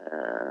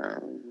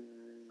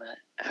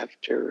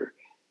 After.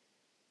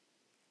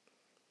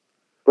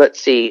 Let's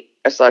see.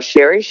 I saw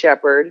Sherry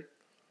Shepherd.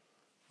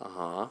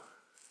 And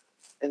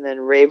then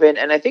Raven,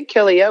 and I think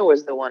Kelly O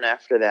was the one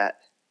after that.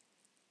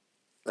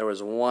 There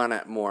was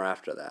one more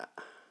after that.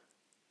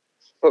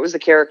 What was the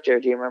character?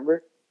 Do you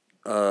remember?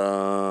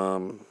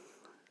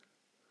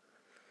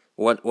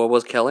 What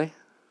was Kelly?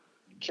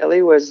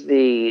 Kelly was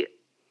the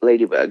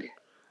ladybug.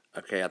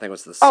 Okay, I think it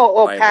was the spider.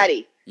 Oh,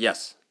 Patty.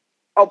 Yes.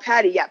 Oh,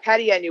 Patty. Yeah,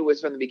 Patty I knew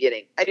was from the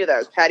beginning. I knew that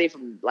was Patty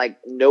from, like,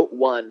 note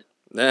 1.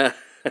 And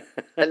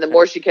the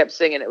more she kept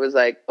singing, it was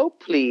like, oh,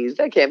 please,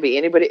 that can't be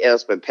anybody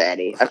else but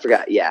Patty. I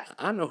forgot, yeah.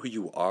 I know who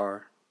you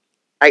are.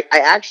 I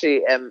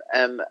actually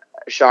am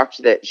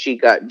shocked that she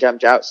got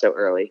dumped out so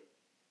early.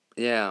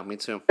 Yeah, me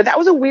too. But that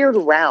was a weird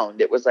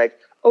round. It was like,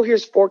 oh,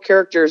 here's 4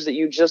 characters that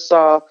you just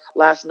saw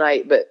last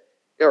night,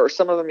 or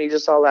some of them you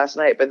just saw last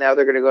night, but now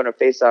they're going to go in a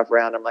face-off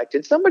round. I'm like,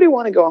 did somebody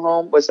want to go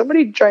home? Was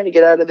somebody trying to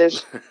get out of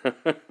this?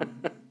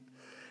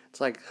 It's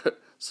like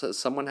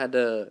someone had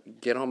to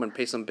get home and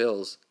pay some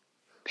bills.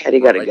 Patty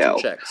got to go.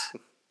 Some checks.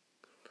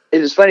 It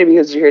was funny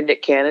because you hear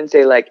Nick Cannon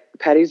say, like,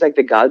 Patty's like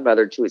the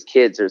godmother to his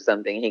kids or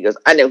something. He goes,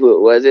 I know who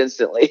it was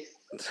instantly.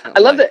 I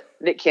love that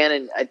Nick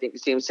Cannon, I think,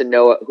 seems to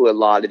know who a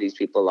lot of these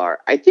people are.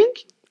 I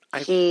think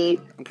I'm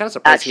kind of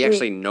surprised he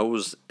actually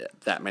knows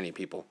that many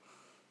people.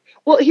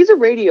 Well, he's a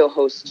radio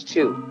host,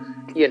 too.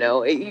 You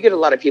know, you get a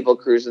lot of people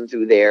cruising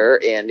through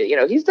there. And, you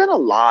know, he's done a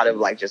lot of,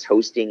 like, just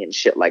hosting and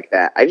shit like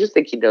that. I just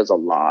think he knows a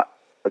lot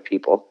of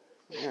people.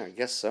 Yeah, I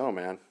guess so,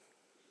 man.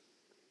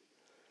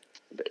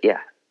 But,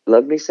 yeah.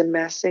 Love me some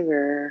Masked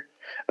Singer.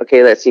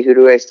 Okay, let's see. Who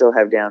do I still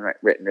have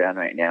written down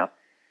right now?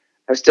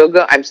 I'm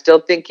still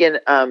thinking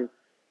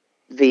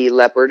the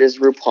leopard is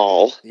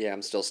RuPaul. Yeah,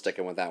 I'm still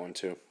sticking with that one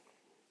too.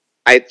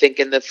 I think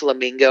in the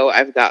flamingo,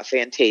 I've got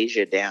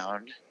Fantasia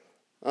down.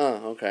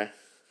 Oh, okay.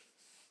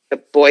 The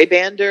boy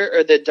bander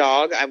or the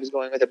dog, I was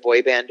going with a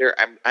boy bander.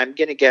 I'm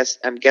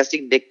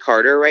guessing Nick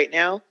Carter right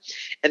now.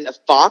 And the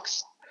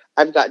fox,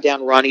 I've got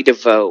down Ronnie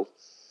DeVoe.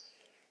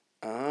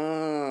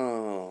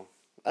 Oh.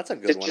 That's a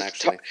good one,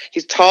 actually.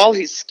 He's tall,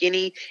 he's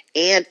skinny,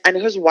 and I know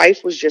his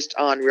wife was just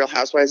on Real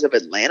Housewives of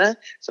Atlanta,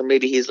 so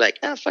maybe he's like,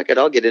 fuck it,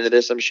 I'll get into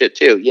this some shit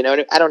too. You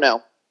know, I don't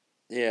know.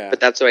 Yeah.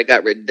 But that's what I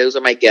got written. Those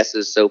are my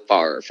guesses so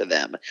far for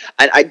them.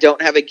 I don't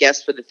have a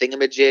guess for the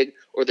thingamajig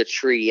or the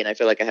tree, and I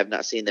feel like I have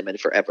not seen them in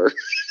forever.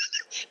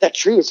 That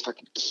tree is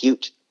fucking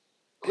cute.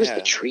 Where's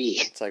the tree?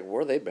 It's like,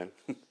 where they been?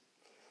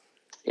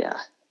 Yeah.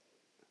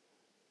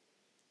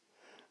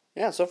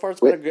 Yeah, so far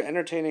it's been a good,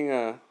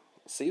 entertaining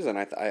season,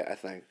 I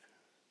think.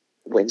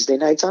 Wednesday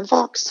nights on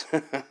Fox.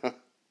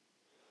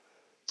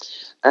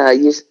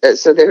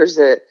 So there's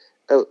a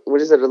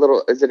what is it?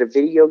 Is it a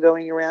video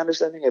going around or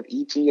something of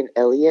E.T. and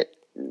Elliot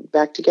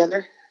back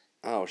together?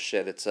 Oh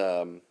shit! It's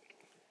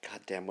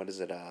goddamn, what is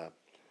it?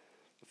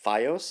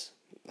 FiOS.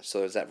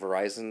 So is that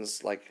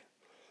Verizon's like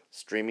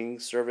streaming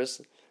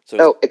service?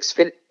 So it's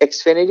Oh,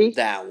 Xfinity.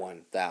 that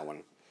one, that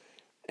one.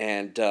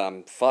 And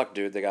fuck,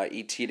 dude, they got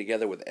ET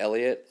together with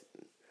Elliot,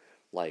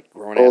 like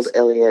Old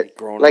Elliot.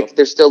 grown Like up.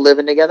 they're still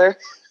living together.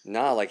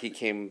 Nah, like he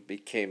came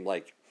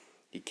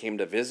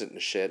to visit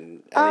and shit,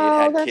 and Elliot Oh,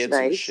 had that's kids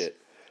and nice. shit.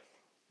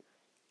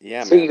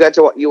 Yeah, So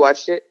man. you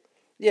watched it?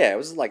 Yeah, it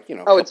was like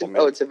a Oh, couple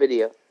minutes. it's a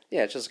video.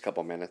 Yeah, it's just a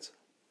couple minutes.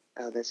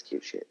 Oh, that's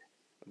cute shit.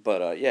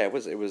 But yeah, it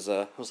was. I was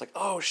like,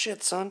 oh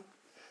shit, son.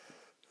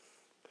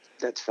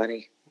 That's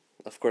funny,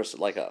 Of course,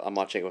 like I'm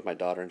watching it with my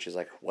daughter, and she's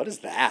like, "What is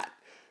that?"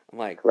 I'm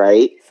like,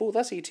 right? "Fool,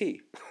 that's ET.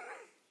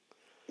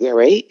 Yeah,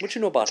 right. What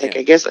you know about It's like, him?"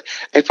 I guess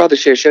I probably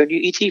should have shown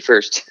you ET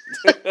first.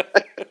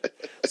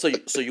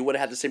 So you would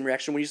have had the same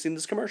reaction when you seen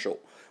this commercial.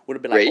 Would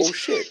have been like, Right. "Oh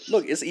shit,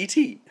 look, it's ET."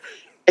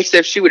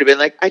 Except she would have been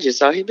like, I just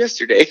saw him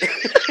yesterday.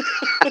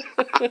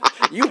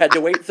 You had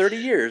to wait 30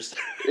 years.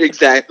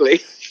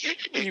 Exactly.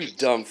 You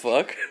dumb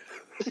fuck.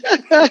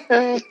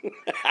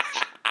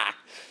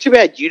 Too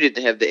bad you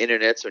didn't have the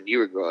internets when you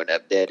were growing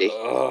up, Daddy.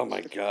 Oh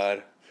my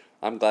god.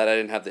 I'm glad I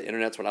didn't have the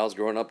internets when I was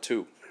growing up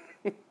too.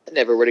 I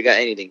never would have got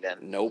anything done.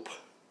 Nope.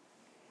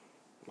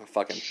 My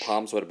fucking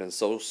palms would have been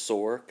so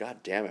sore. God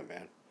damn it,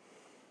 man.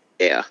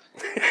 Yeah.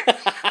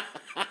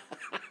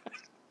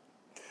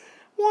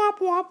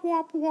 Wop wop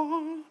wop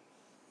wop.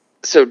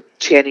 So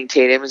Channing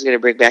Tatum is going to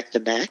bring back the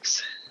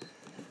Max?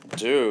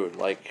 Dude,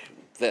 like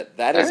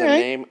that is a Alright.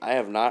 name I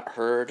have not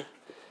heard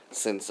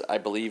since I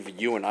believe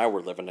you and I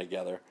were living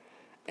together.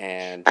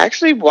 And I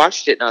actually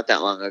watched it not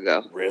that long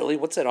ago. really,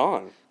 what's it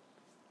on?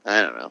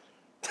 I don't know.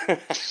 Well,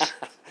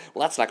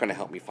 that's not going to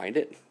help me find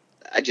it.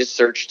 I just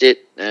searched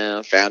it,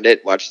 found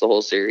it, watched the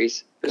whole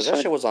series. It Because was that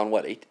fun. shit was on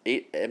what,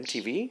 8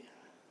 MTV?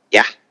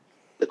 Yeah.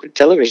 Liquid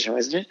television,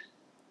 wasn't it?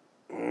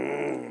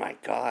 My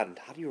God,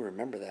 how do you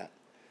remember that?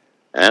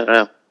 I don't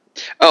know.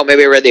 Oh,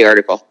 maybe I read the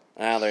article.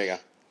 Ah, there you go. I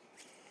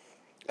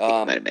think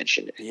I might have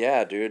mentioned it.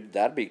 Yeah, dude,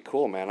 that'd be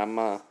cool, man. I'm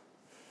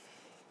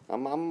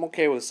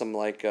okay with some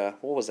like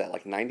what was that,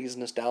 like 90s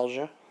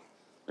nostalgia?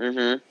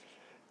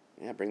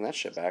 Mm-hmm. Yeah, bring that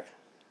shit back.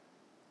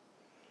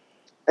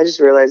 I just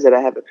realized that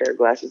I have a pair of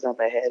glasses on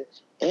my head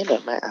and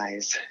on my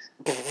eyes.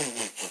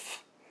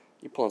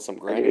 You pulling some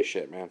granny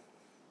shit, man.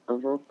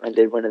 I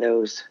did one of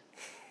those.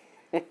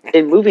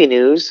 In movie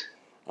news,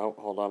 Oh,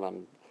 hold on,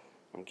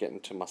 I'm getting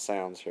to my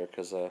sounds here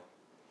because I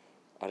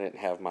didn't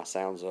have my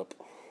sounds up.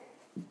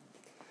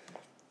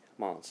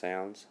 Come on,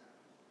 sounds.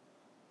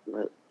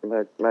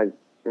 my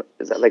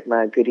is that like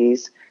my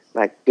goodies?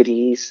 My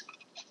goodies.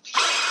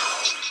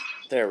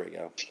 There we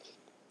go.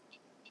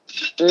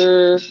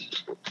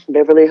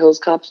 Beverly Hills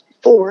Cops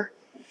 4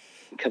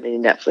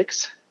 coming to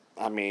Netflix.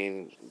 I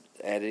mean,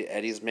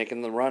 Eddie's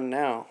making the run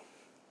now.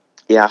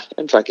 Yeah,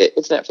 and fuck it,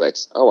 it's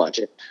Netflix. I'll watch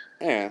it.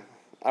 Yeah,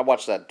 I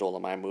watched that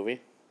Dolomite movie.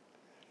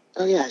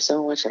 Oh yeah, I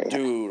still watch that yet.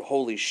 Dude,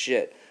 holy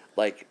shit.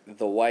 Like,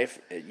 the wife,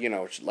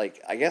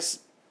 like, I guess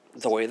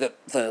the way that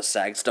the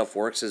SAG stuff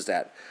works is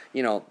that,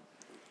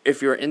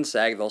 if you're in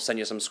SAG, they'll send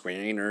you some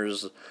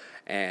screeners,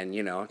 and,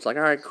 it's like,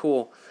 all right,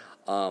 cool.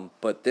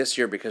 But this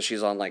year, because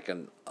she's on, like,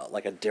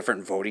 a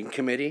different voting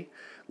committee,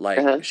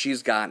 like,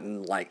 she's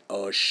gotten, like,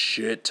 a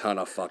shit ton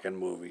of fucking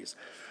movies.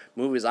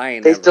 Movies I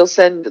ain't They never... still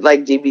send,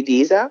 like,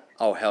 DVDs out?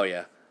 Oh, hell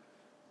yeah.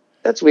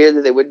 That's weird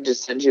that they wouldn't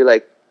just send you,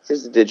 like,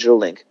 here's a digital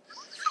link.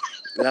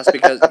 That's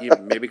because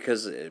maybe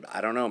because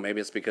I don't know.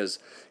 Maybe it's because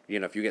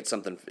if you get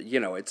something,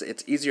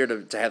 it's easier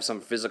to have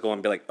some physical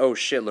and be like, oh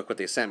shit, look what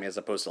they sent me, as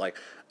opposed to like,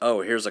 oh,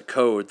 here's a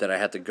code that I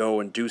had to go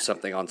and do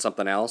something on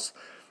something else.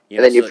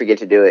 And then you forget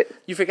to do it.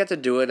 You forget to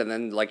do it, and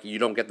then like you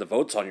don't get the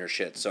votes on your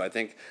shit. So I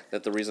think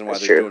that the reason why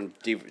That's they're true.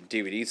 doing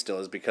DVDs still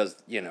is because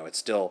it's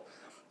still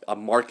a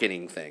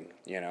marketing thing.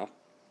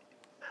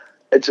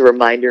 It's a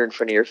reminder in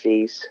front of your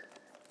face.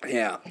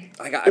 Yeah,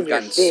 I've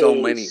gotten so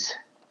many.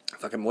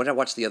 Fucking, what did I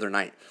watch the other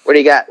night? What do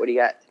you got? What do you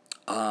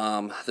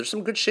got? There's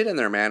some good shit in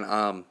there,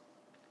 man.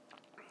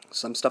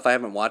 Some stuff I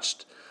haven't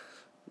watched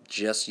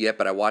just yet,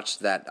 but I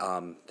watched that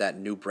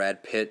new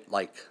Brad Pitt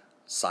like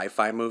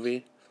sci-fi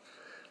movie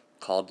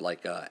called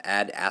like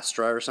Ad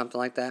Astra or something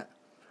like that.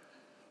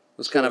 It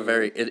was kind of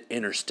very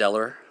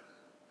interstellar.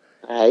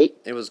 Alright.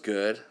 It was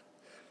good.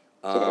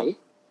 Okay.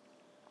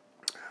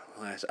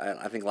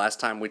 I think last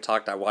time we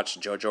talked, I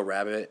watched Jojo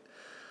Rabbit.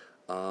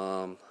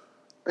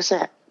 What's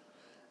that?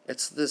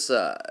 It's this.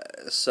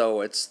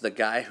 So it's the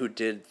guy who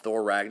did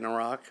Thor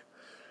Ragnarok.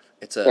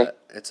 It's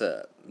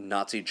a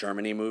Nazi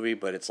Germany movie,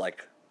 but it's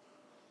like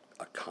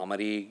a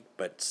comedy,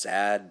 but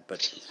sad,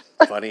 but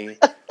funny.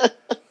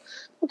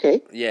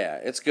 Okay. Yeah,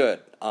 it's good.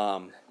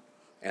 And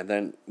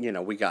then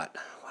we got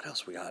what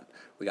else? We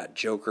got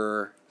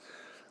Joker.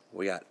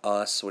 We got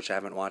Us, which I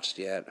haven't watched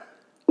yet.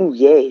 Ooh,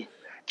 yay.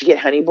 Did you get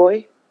Honey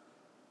Boy?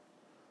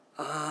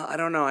 I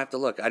don't know. I have to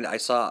look. I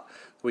saw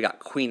we got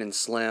Queen and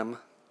Slim.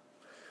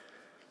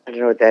 I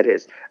don't know what that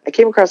is. I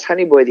came across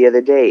Honey Boy the other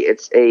day.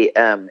 It's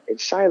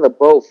it's Shia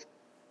LaBeouf,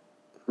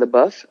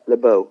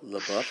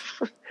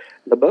 LaBeouf.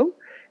 LeBeau.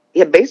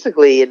 Yeah,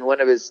 basically, in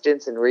one of his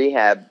stints in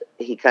rehab,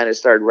 he kind of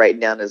started writing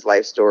down his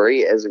life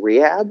story as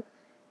rehab.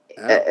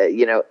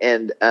 Oh.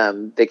 And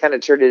they kind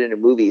of turned it into a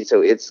movie.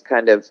 So it's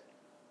kind of,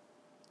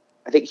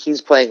 I think he's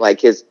playing like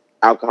his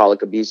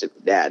alcoholic, abusive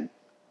dad.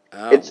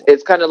 Oh.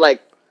 It's kind of like,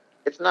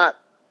 it's not.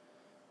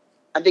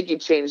 I think he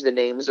changed the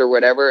names or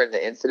whatever and the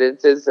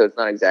incidences, so it's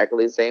not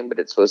exactly the same. But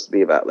it's supposed to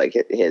be about like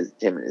him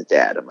and his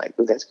dad. I'm like,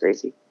 ooh, that's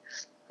crazy.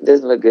 It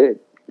doesn't look good,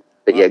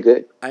 but Well, yeah,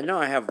 good. I know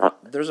I have.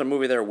 There's a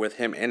movie there with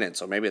him in it,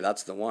 so maybe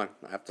that's the one.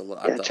 I have to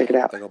look. Yeah, check it I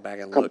have out. to go back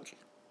and It's called, look.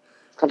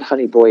 it's called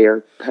Honey Boy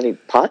or Honey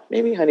Pot,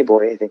 maybe Honey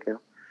Boy. I think now.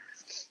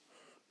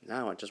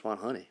 No, I just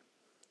want honey.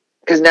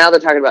 Because now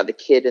they're talking about the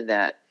kid in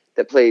that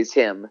plays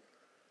him.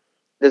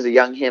 There's a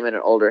young him and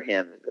an older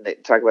him. And they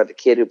talk about the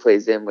kid who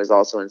plays him was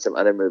also in some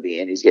other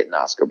movie, and he's getting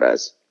Oscar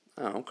buzz.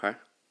 Oh, okay.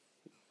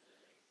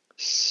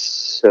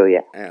 So yeah,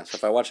 Yeah. So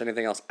if I watch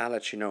anything else, I'll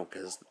let you know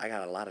because I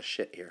got a lot of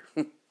shit here.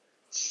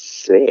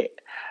 sweet.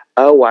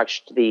 I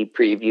watched the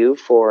preview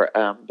for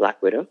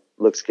Black Widow.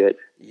 Looks good.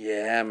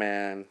 Yeah,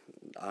 man.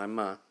 I'm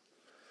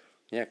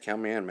Yeah,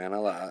 count me in, man.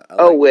 I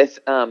Oh, like. with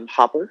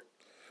Hopper,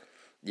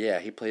 Yeah,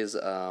 he plays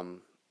the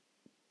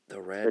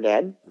her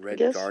dad. I Red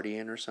guess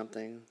Guardian or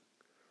something.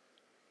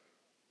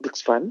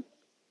 looks fun.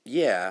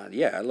 Yeah,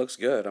 yeah, it looks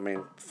good. I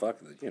mean, fuck,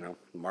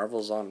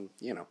 Marvel's on.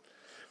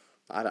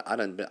 I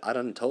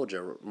done told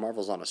you,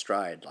 Marvel's on a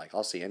stride. Like,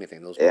 I'll see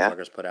anything those Yeah,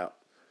 motherfuckers put out.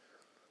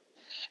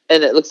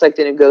 and it looks like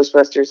the new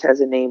Ghostbusters has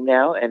a name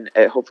now, and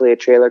hopefully a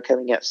trailer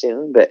coming out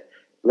soon. But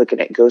looking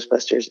at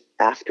Ghostbusters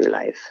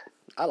Afterlife.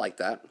 I like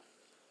that.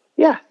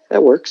 Yeah,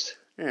 that works.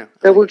 Yeah, I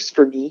That like it. works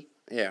for me.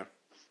 Yeah,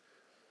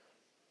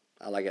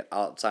 I like it.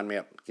 I'll sign me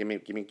up. Give me,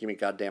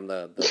 goddamn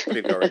the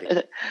preview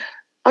already.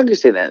 I'll go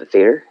see that in the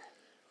theater.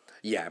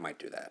 Yeah, I might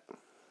do that.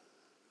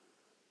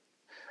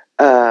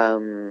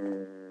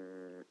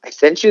 I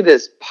sent you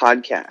this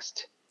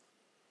podcast.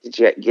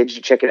 Did you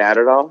check it out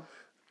at all?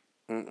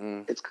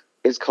 Mm-mm.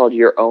 It's called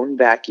Your Own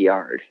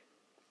Backyard.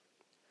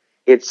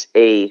 It's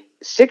a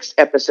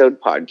 6-episode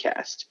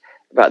podcast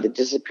about the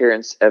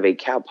disappearance of a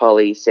Cal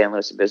Poly San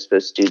Luis Obispo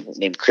student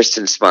named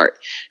Kristen Smart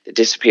that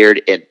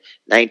disappeared in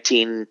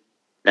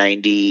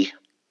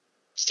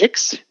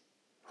 1996.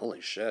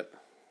 Holy shit.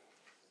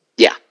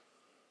 Yeah,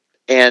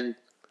 and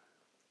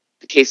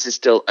the case is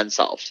still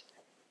unsolved.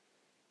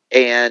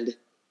 And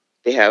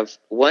they have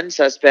one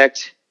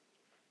suspect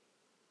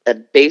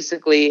that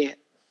basically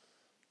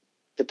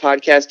the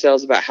podcast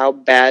tells about how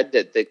bad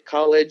that the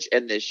college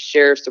and the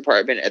sheriff's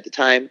department at the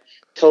time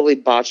totally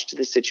botched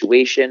the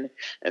situation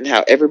and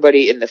how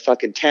everybody in the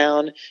fucking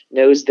town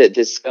knows that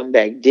this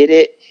scumbag did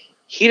it.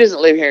 He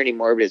doesn't live here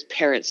anymore, but his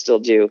parents still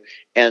do.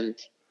 And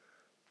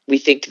we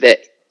think that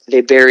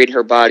they buried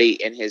her body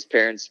in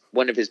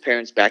one of his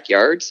parents'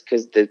 backyards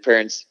because the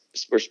parents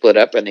were split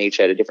up and they each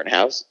had a different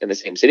house in the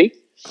same city.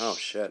 Oh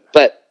shit.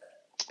 But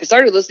I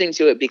started listening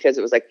to it because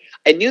it was like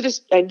I knew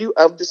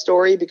of the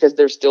story because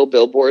there's still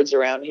billboards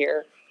around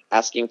here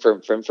asking for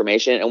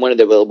information, and one of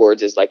the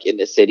billboards is like in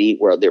the city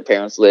where their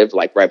parents live,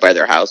 like right by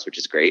their house, which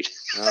is great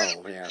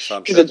Oh yeah. So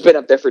I'm because sure. it's been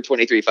up there for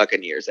 23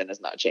 fucking years and has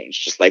not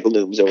changed, just like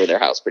looms over their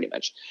house pretty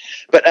much.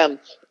 But I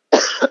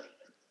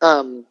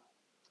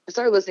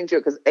started listening to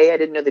it because I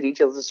didn't know the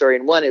details of the story,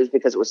 and one, it was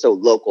because it was so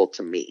local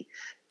to me.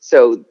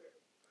 So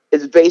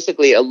it's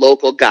basically a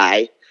local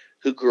guy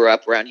who grew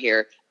up around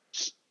here,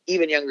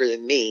 even younger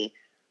than me,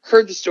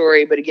 heard the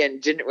story, but again,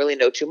 didn't really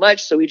know too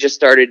much. So he just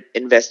started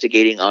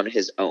investigating on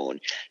his own.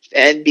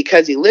 And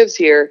because he lives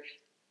here,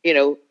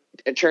 it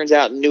turns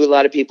out knew a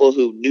lot of people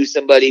who knew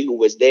somebody who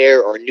was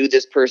there or knew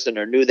this person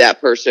or knew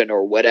that person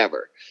or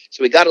whatever.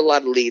 So we got a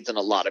lot of leads and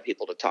a lot of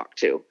people to talk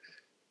to.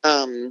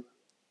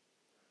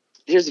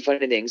 Here's the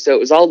funny thing. So it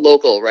was all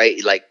local,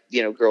 right? Like,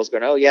 girls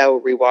going, oh yeah,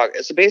 we walk.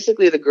 So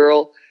basically the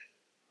girl,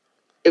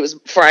 it was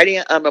Friday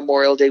on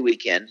Memorial Day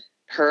weekend.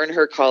 Her and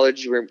her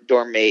college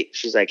dorm mate,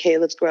 she's like, hey,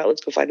 let's go out. Let's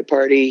go find a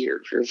party.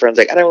 Her friend's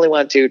like, I don't really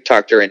want to.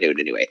 Talk to her into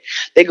it anyway.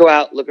 They go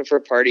out looking for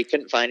a party.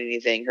 Couldn't find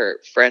anything. Her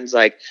friend's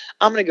like,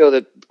 I'm going to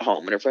go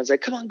home. And her friend's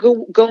like, come on,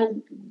 go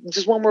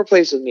just one more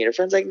place with me. And her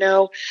friend's like,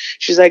 no.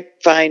 She's like,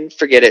 fine,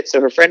 forget it.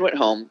 So her friend went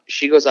home.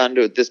 She goes on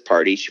to this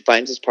party. She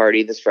finds this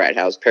party, this frat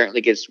house,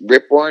 apparently gets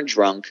rip-roaring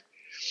drunk.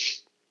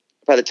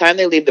 By the time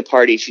they leave the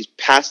party, she's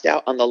passed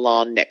out on the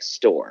lawn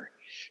next door.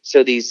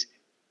 So these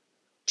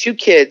two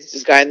kids,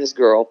 this guy and this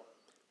girl,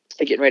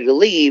 are getting ready to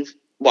leave,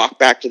 walk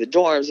back to the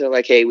dorms. They're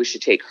like, hey, we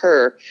should take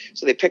her.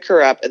 So they pick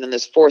her up, and then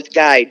this fourth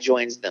guy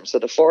joins them. So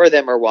the four of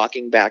them are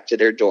walking back to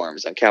their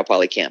dorms on Cal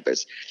Poly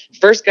campus.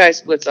 First guy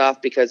splits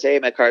off because, hey,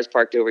 my car's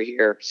parked over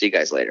here. See you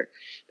guys later.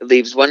 It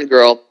leaves one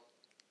girl,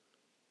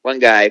 one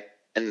guy,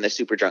 and then the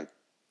super drunk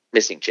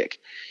missing chick.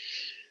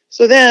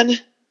 So then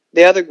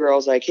the other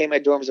girl's like, hey, my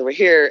dorm's over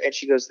here. And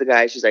she goes to the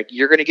guy. She's like,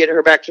 you're going to get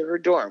her back to her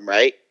dorm,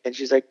 right? And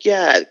she's like,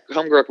 yeah,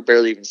 homegirl could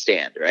barely even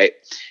stand, right?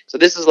 So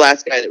this is the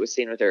last guy that was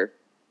seen with her.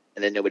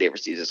 And then nobody ever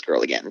sees this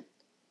girl again.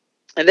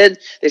 And then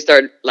they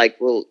start like,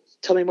 well,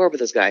 tell me more about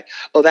this guy.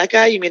 Oh, that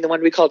guy? You mean the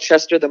one we call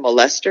Chester the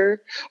molester?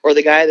 Or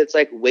the guy that's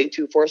like way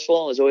too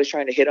forceful and is always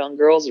trying to hit on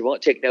girls and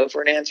won't take no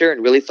for an answer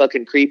and really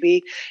fucking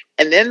creepy?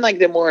 And then like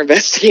the more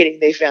investigating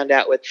they found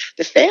out with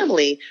the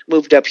family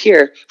moved up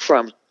here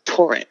from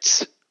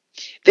Torrance.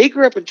 They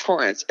grew up in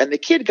Torrance, and the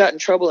kid got in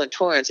trouble in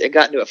Torrance and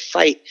got into a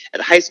fight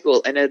at high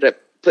school and ended up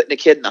putting the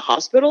kid in the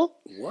hospital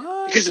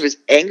because of his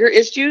anger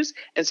issues.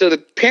 And so the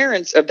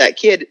parents of that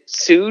kid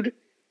sued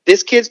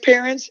this kid's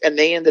parents, and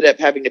they ended up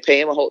having to pay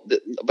him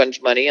a bunch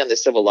of money on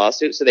this civil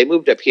lawsuit. So they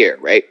moved up here,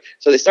 right?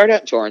 So they start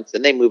out in Torrance,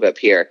 then they move up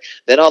here.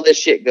 Then all this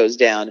shit goes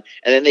down,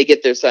 and then they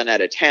get their son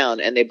out of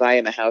town, and they buy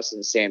him a house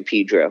in San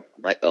Pedro.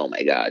 I'm like, oh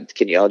my God,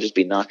 can you all just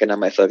be knocking on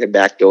my fucking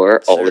back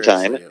door all the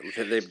time?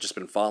 They've just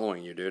been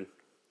following you, dude.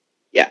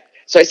 Yeah.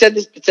 So I said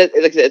this.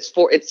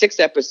 It's 6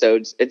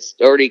 episodes. It's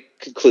already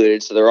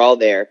concluded, so they're all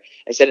there.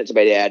 I sent it to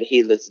my dad.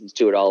 He listens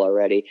to it all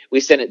already.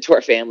 We sent it to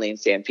our family in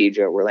San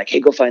Pedro. We're like,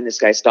 hey, go find this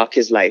guy, stalk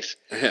his life.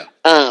 Yeah.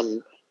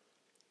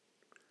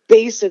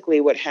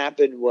 Basically, what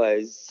happened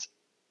was,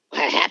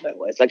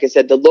 like I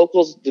said, the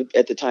locals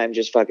at the time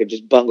just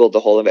bungled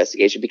the whole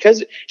investigation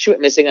because she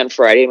went missing on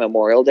Friday,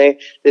 Memorial Day.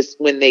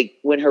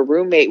 When her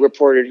roommate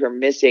reported her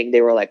missing,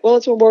 they were like, well,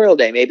 it's Memorial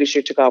Day. Maybe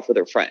she took off with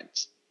her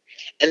friends.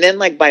 And then,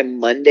 like, by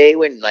Monday,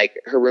 when, like,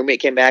 her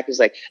roommate came back, it was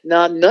like,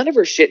 nah, none of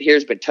her shit here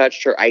has been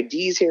touched. Her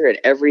ID's here and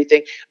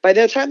everything. By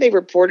the time they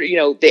reported,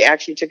 they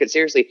actually took it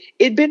seriously.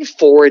 It'd been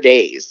 4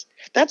 days.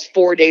 That's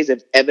 4 days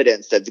of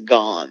evidence that's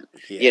gone,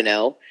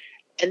 And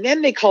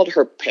then they called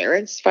her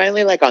parents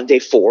finally, like, on day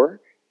 4.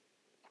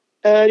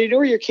 Do you know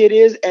where your kid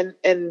is? And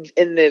in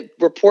the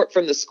report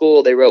from the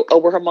school, they wrote,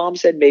 well, her mom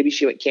said maybe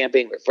she went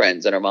camping with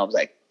friends. And her mom's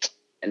like,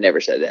 I never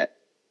said that.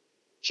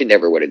 She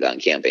never would have gone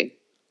camping.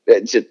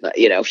 It's just,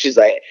 she's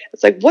like,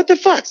 it's like, what the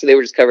fuck? So they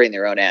were just covering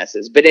their own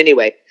asses. But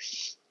anyway,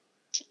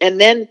 and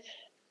then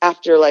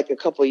after like a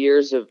couple of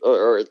years of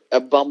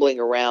bumbling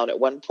around, at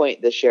one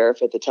point, the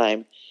sheriff at the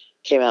time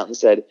came out and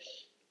said,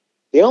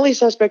 the only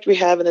suspect we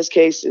have in this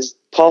case is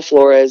Paul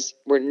Flores.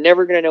 We're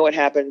never going to know what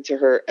happened to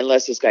her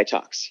unless this guy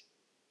talks.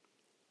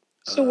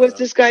 So what's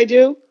this guy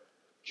do?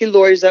 He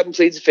lawyers up and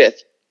pleads the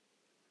fifth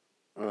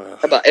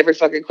about every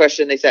fucking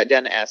question they sat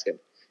down to ask him.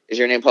 Is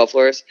your name Paul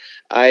Flores?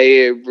 I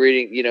am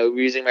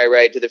using my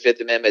right to the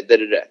Fifth Amendment.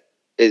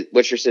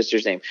 What's your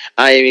sister's name?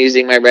 I am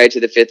using my right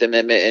to the Fifth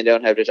Amendment and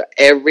don't have to talk.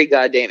 Every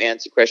goddamn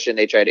question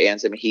they tried to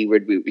answer him, he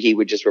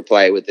would just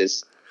reply with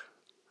this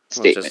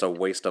statement. It's just a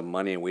waste of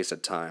money and waste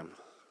of time.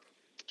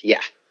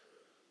 Yeah.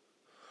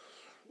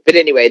 But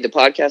anyway, the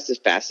podcast is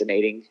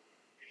fascinating.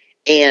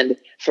 And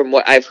from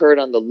what I've heard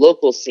on the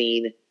local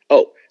scene,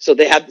 so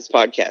they have this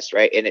podcast,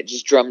 right? And it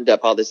just drummed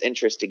up all this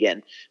interest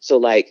again. So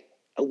like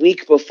a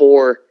week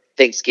before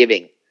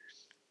Thanksgiving,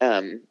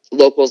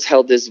 locals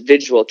held this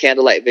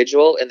candlelight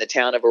vigil in the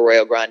town of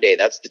Arroyo Grande.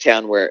 That's the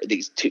town where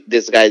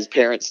this guy's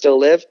parents still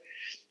live.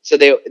 So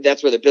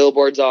that's where the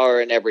billboards are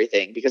and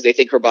everything, because they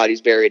think her body's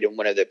buried in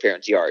one of their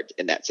parents' yards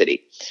in that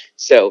city.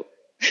 So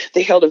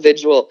they held a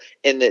vigil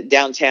in the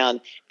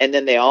downtown, and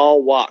then they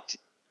all walked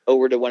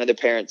over to one of the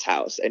parents'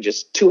 house, and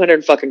just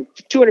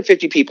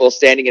 250 people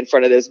standing in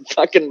front of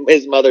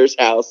his mother's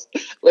house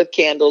with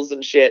candles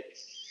and shit.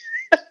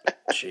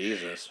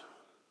 Jesus.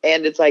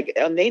 And it's like,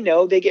 and they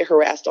know they get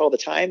harassed all the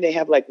time. They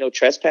have like no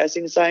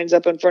trespassing signs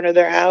up in front of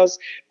their house.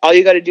 All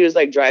you got to do is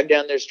like drive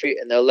down their street,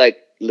 and they'll like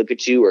look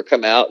at you or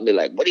come out and be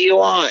like, "What do you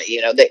want?"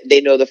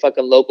 They know the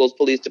fucking locals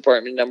police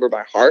department number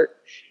by heart.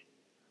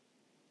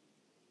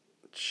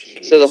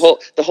 Jeez. So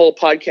the whole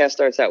podcast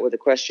starts out with a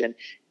question: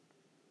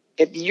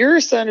 if your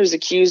son is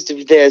accused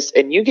of this,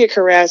 and you get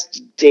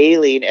harassed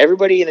daily, and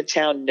everybody in the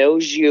town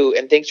knows you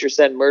and thinks your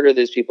son murdered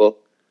those people,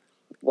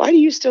 why do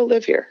you still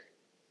live here?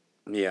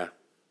 Yeah.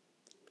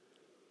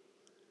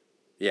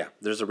 Yeah,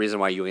 there's a reason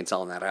why you ain't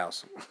selling that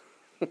house.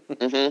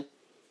 Mm-hmm.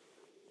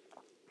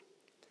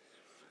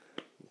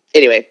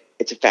 Anyway,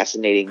 it's a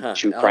fascinating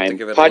true crime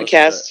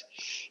podcast.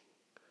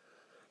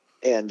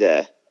 And,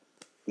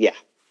 yeah.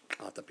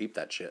 I'll have to peep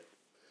that shit.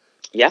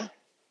 Yeah.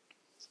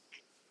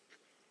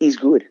 He's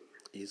good.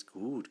 He's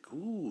good.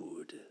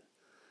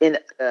 In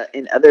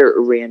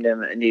other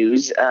random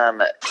news,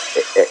 there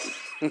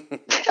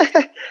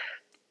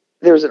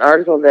was an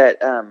article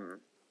that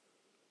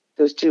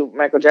those 2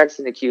 Michael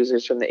Jackson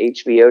accusers from the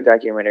HBO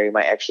documentary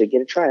might actually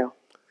get a trial,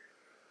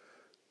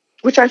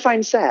 which I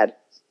find sad.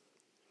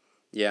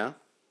 Yeah,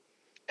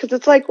 because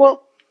it's like,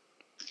 well,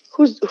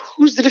 who's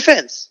the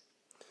defense?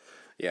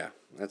 Yeah,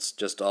 that's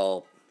just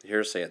all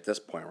hearsay at this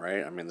point,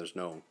 right? I mean, there's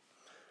no.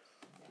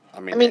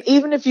 I mean,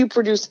 even if you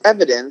produce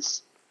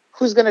evidence,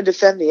 who's going to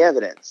defend the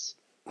evidence?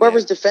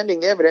 Whoever's defending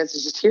the evidence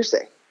is just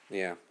hearsay.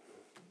 Yeah.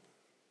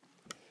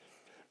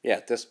 Yeah,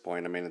 at this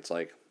point, I mean, it's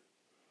like,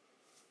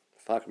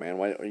 fuck, man,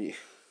 why are you...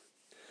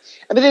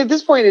 at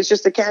this point, it's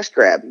just a cash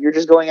grab. You're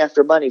just going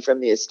after money from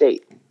the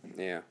estate.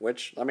 Yeah,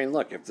 which, I mean,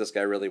 look, if this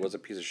guy really was a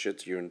piece of shit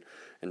to you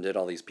and did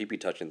all these pee-pee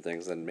touching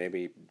things, then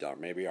maybe, all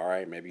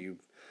right, maybe you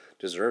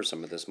deserve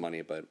some of this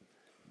money, but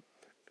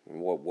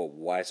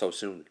why so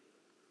soon?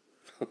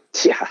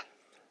 Yeah.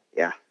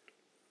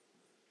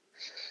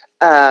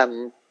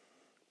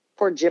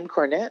 Poor Jim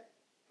Cornette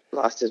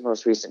lost his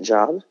most recent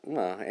job.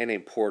 It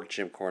ain't poor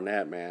Jim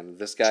Cornette, man.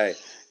 This guy,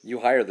 you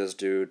hire this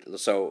dude.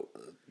 So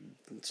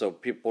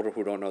people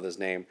who don't know this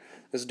name,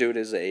 this dude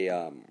is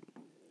a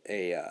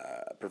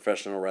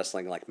professional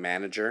wrestling like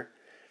manager,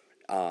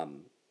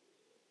 from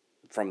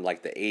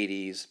like the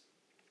 '80s,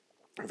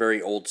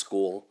 very old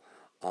school.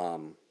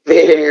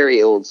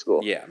 Very old school.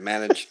 Yeah,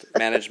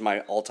 managed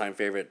my all time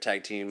favorite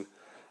tag team,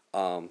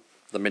 the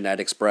Midnight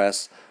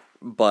Express.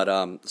 But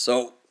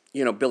so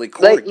Billy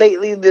Corgan,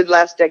 Lately, the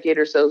last decade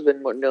or so has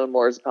been known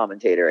more as a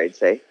commentator, I'd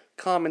say.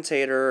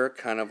 commentator,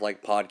 kind of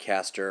like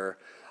podcaster,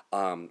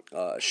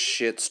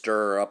 shit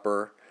stirrer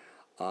upper.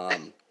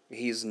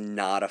 He's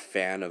not a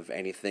fan of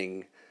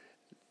anything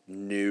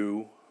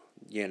new,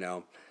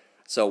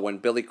 So when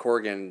Billy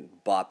Corgan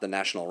bought the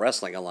National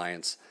Wrestling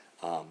Alliance,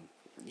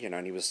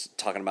 and he was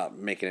talking about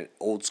making it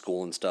old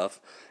school and stuff.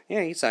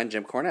 Yeah, he signed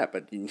Jim Cornette,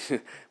 but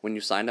when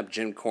you sign up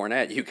Jim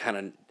Cornette, you kind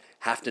of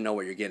have to know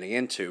what you're getting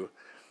into.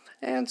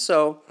 And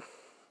so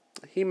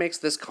he makes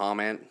this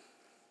comment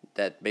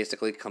that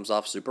basically comes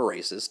off super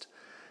racist.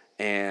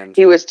 And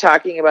he was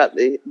talking about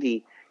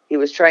he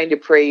was trying to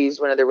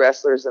praise one of the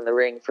wrestlers in the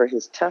ring for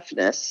his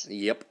toughness.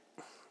 Yep.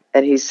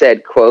 And he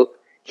said, quote,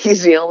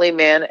 "He's the only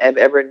man I've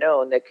ever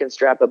known that can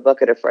strap a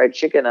bucket of fried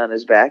chicken on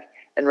his back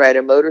and ride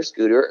a motor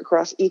scooter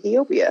across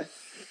Ethiopia."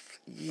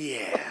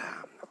 Yeah.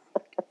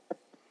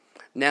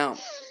 Now,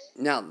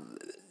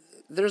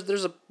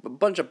 there's a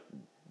bunch of,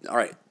 all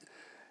right.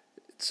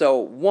 So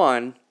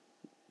one,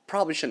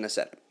 probably shouldn't have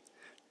said it.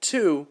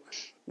 Two,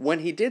 when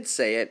he did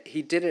say it,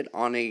 he did it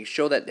on a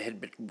show that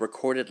had been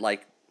recorded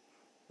like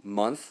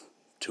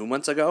 2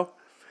 months ago.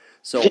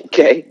 So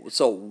okay.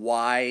 So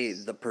why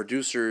the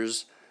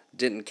producers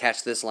didn't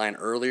catch this line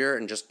earlier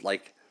and just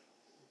like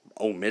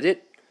omit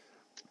it?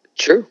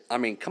 True. I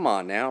mean, come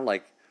on now,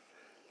 like.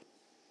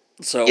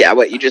 So yeah,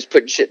 what, you just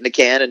putting shit in the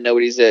can and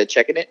nobody's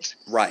checking it?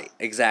 Right,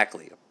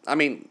 exactly. I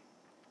mean,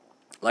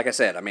 like I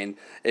said,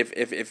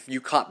 if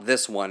you caught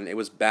this one, it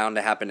was bound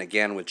to happen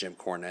again with Jim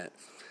Cornette.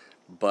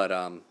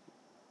 But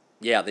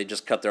yeah, they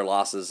just cut their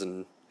losses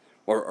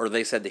or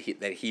they said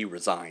that he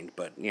resigned,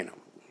 but you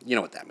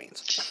know what that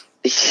means.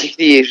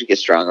 He usually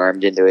gets strong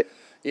armed into it.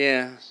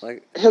 Yeah,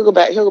 like he'll go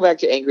back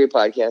to angry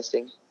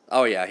podcasting.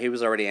 Oh yeah, he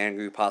was already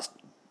angry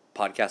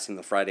podcasting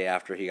the Friday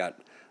after he got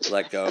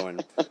let go,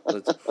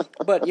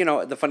 but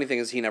the funny thing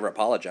is he never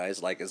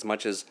apologized. Like, as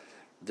much as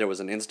there was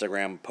an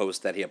Instagram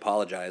post that he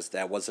apologized,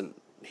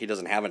 he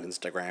doesn't have an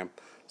Instagram,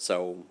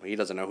 so he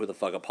doesn't know who the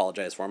fuck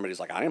apologized for him. But he's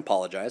like, I didn't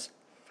apologize.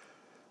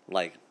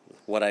 Like,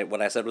 what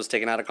I said was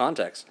taken out of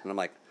context, and I'm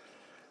like,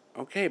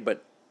 okay,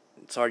 but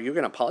so are you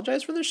gonna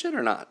apologize for this shit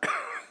or not?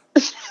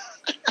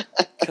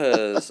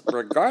 Because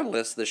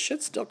regardless, the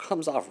shit still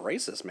comes off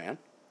racist, man.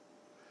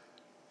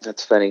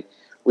 That's funny.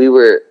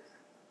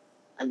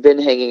 I've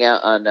been hanging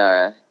out on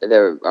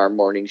our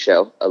morning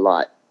show a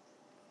lot,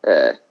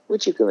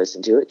 which you can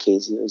listen to at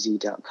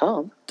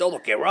kzoz.com. Don't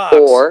look at rocks.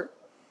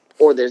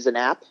 Or there's an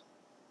app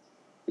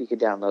you can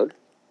download.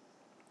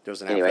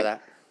 There's an app for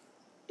that?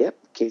 Yep,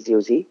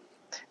 KZOZ.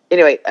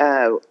 Anyway,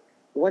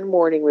 one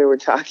morning we were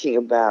talking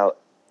about,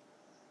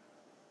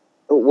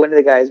 one of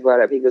the guys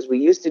brought up, he goes, we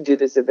used to do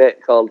this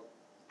event called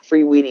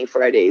Free Weenie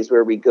Fridays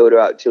where we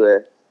go out to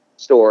a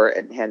store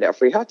and hand out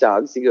free hot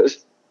dogs. He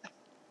goes,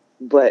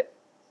 but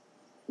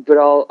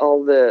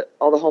all the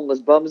homeless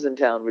bums in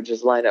town would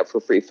just line up for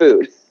free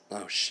food.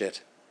 Oh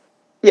shit.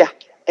 Yeah.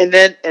 And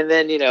then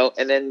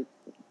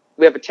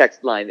we have a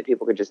text line that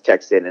people could just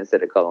text in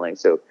instead of calling.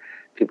 So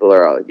people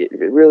are all,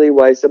 really,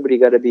 why somebody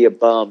got to be a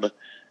bum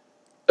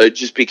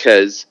just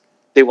because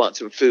they want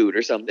some food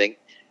or something.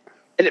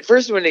 And at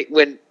first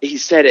when he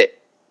said it,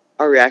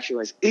 our reaction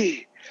was,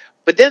 ew.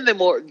 But then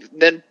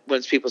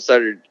once people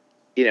started,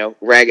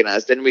 ragging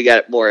us, then we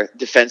got more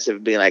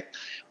defensive, being like,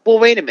 well,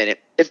 wait a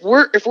minute. If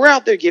we're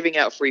out there giving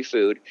out free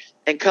food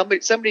and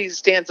somebody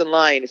stands in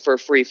line for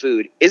free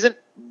food, isn't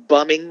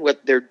bumming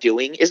what they're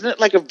doing? Isn't it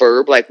like a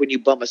verb, like when you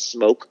bum a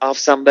smoke off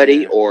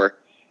somebody, or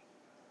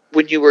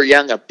when you were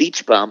young, a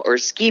beach bum or a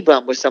ski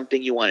bum was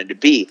something you wanted to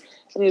be?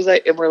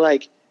 And we're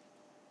like,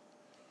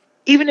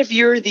 even if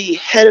you're the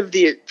head of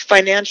the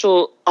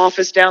financial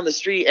office down the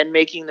street and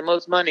making the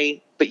most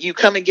money, but you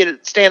come and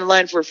stand in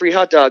line for a free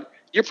hot dog,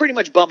 you're pretty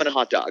much bumming a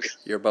hot dog.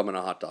 You're bumming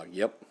a hot dog.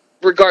 Yep.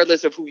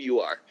 Regardless of who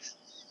you are.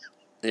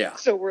 Yeah.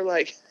 So we're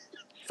like,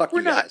 fuck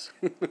you guys.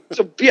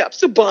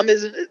 So bum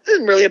isn't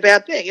really a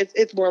bad thing.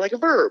 It's more like a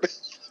verb.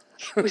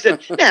 We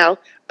said, now,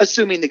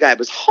 assuming the guy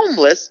was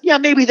homeless, yeah,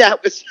 maybe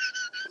that was.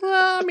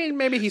 Well, I mean,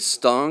 maybe he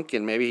stunk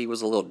and maybe he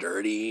was a little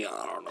dirty.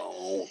 I don't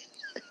know.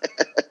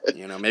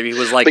 Maybe he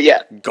was like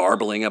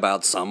garbling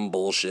about some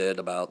bullshit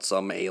about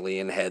some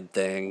alien head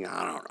thing.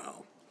 I don't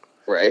know.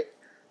 Right.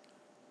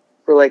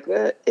 We're like,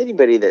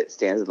 anybody that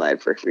stands in line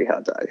for a free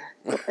hot dog.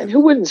 And who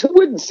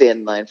wouldn't stand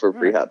in line for a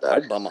free hot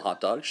dog? I'd bum a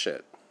hot dog.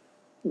 Shit.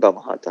 Bum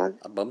a hot dog?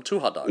 I'd bum 2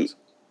 hot dogs.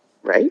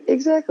 Right?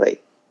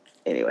 Exactly.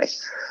 Anyway.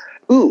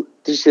 Ooh,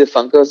 did you see the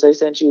Funkos I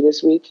sent you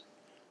this week?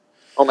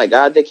 Oh my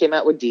God, they came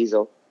out with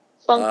Diesel.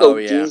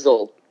 Funko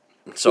Diesel.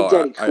 So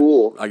Big Daddy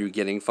cool. are you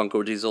getting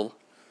Funko Diesel?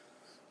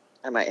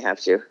 I might have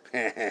to.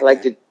 I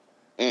like the.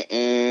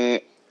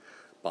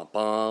 Bum,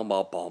 bum,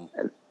 bum, bum,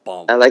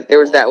 bum, I like there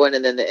was bum. that one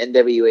and then the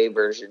NWA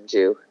version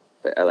too.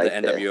 But I The like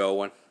NWO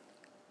one.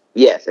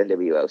 yes,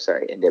 NWO.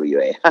 Sorry,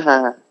 NWA.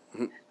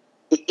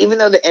 Even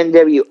though the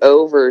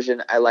NWO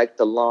version, I like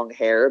the long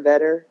hair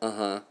better.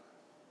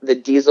 The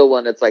Diesel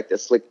one, it's like the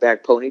slick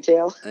back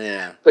ponytail.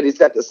 Yeah. But he's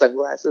got the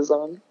sunglasses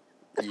on.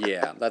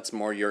 Yeah, that's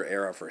more your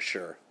era for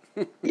sure.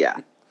 Yeah.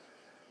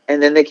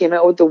 And then they came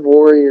out with the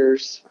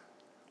Warriors.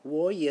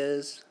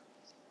 Warriors.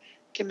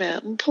 Come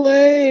out and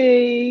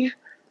play.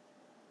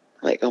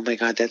 Like, oh my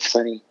God, that's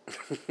funny.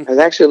 I was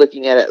actually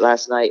looking at it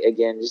last night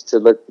again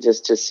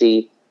just to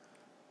see.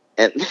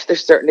 And they're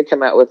starting to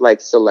come out with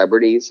like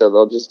celebrities, so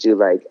they'll just do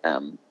like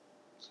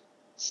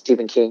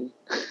Stephen King.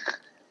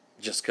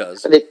 Just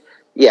cause.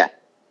 Yeah.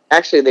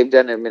 Actually, they've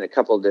done him in a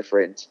couple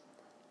different.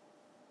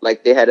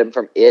 Like they had him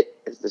from It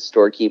as the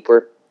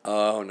storekeeper.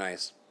 Oh,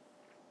 nice.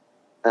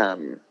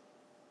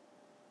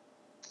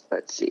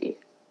 Let's see.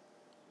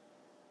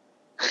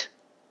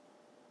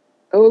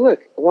 Oh,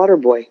 look,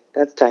 Waterboy.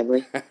 That's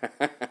timely.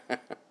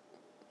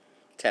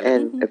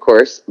 And, of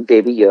course,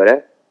 Baby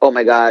Yoda. Oh,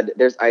 my God,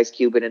 there's Ice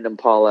Cube in an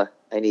Impala.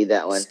 I need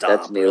that one. Stop,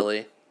 that's new.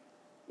 Really?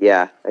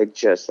 Yeah, I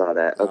just saw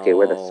that. Okay,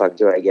 where the fuck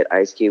do I get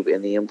Ice Cube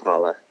in the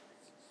Impala?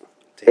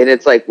 Damn. And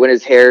it's like when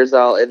his hair's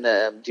all in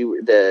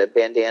the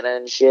bandana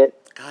and shit.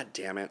 God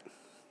damn it.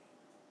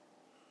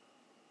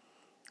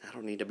 I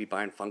don't need to be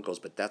buying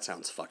Funkos, but that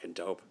sounds fucking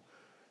dope.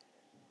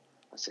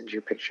 I'll send you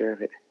a picture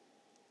of it.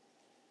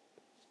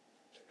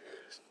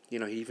 You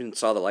know, he even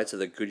saw the lights of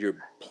the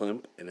Goodyear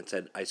blimp, and it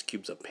said Ice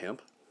Cube's a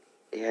pimp.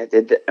 Yeah,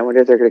 I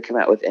wonder if they're going to come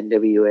out with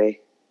NWA.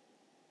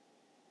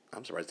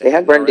 I'm surprised They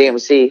have Run already.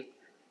 DMC,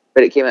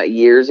 but it came out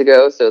years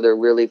ago, so they're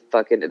really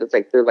fucking. It's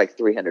like they're like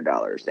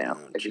 $300 now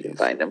if you can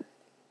find them.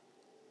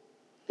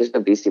 There's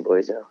no Beastie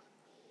Boys though.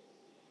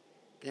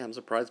 Yeah, I'm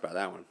surprised by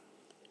that one.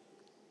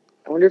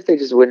 I wonder if they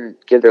just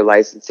wouldn't give their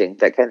licensing.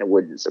 That kind of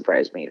wouldn't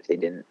surprise me if they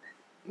didn't.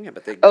 Yeah,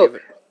 but they give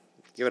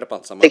it up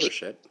on some other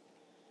shit.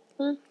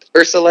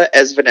 Ursula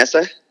as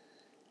Vanessa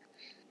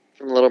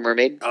from Little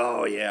Mermaid.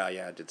 Oh yeah,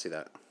 I did see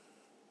that.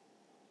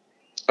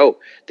 Oh,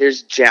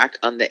 there's Jack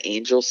on the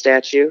angel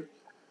statue.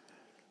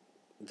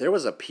 There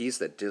was a piece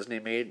that Disney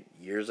made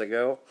years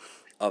ago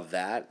of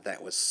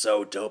that was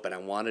so dope, and I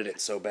wanted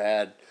it so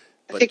bad.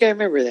 I think I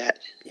remember that.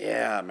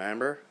 Yeah,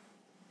 remember?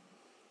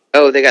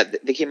 Oh, they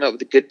came out with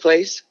The Good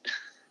Place.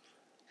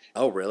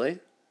 Oh, really?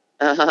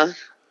 Uh-huh.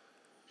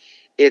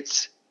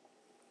 It's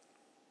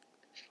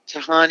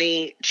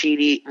Tahani,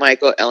 Chidi,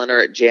 Michael,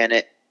 Eleanor,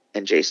 Janet,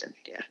 and Jason.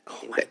 Yeah. Oh,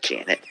 my God.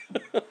 Janet.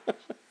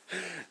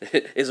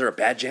 Is there a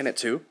bad Janet,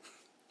 too?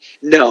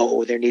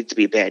 No, there needs to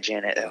be Bad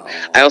Janet. Oh.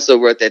 I also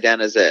wrote that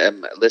down as a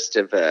list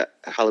of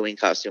Halloween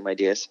costume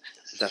ideas.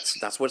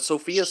 That's what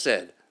Sophia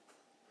said.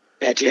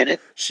 Bad Janet?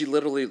 She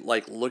literally,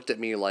 looked at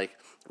me,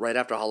 right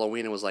after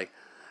Halloween and was like,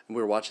 we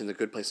were watching The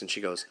Good Place, and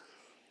she goes,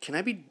 can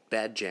I be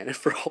Bad Janet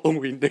for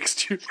Halloween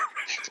next year?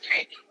 That's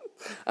great.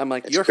 I'm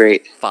like, That's you're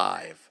great.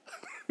 5.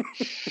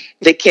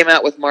 They came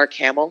out with Mark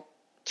Hamill.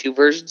 2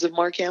 versions of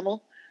Mark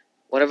Hamill.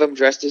 One of them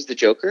dressed as the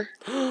Joker.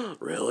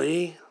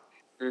 Really?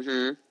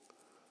 Mm-hmm.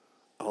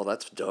 Oh,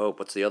 that's dope.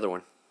 What's the other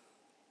one?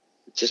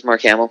 Just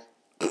Mark Hamill.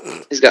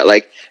 He's got,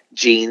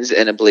 jeans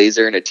and a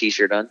blazer and a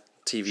T-shirt on.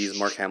 TV's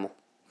Mark Hamill.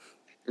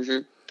 Mm-hmm.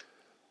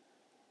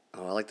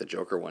 Oh, I like the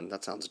Joker one.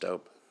 That sounds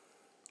dope.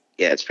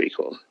 Yeah, it's pretty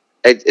cool.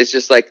 It's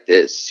just like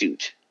the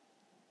suit.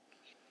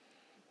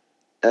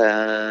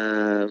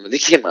 They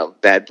came out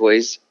with Bad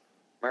Boys.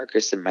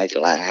 Marcus and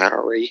Michael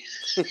Lowry.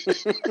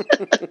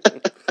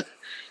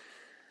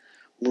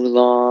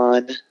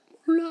 Mulan.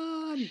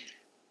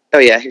 Oh,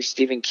 yeah, here's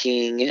Stephen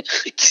King.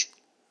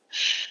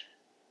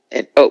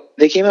 And,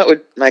 they came out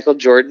with Michael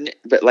Jordan,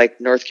 but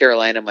North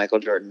Carolina Michael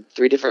Jordan.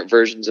 3 different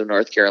versions of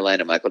North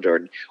Carolina Michael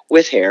Jordan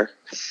with hair.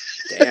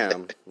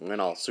 Damn.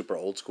 Went all super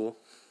old school.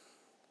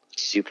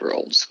 Super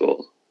old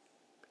school.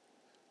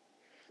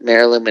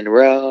 Marilyn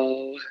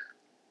Monroe.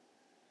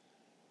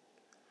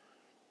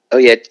 Oh,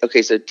 yeah.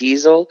 Okay, so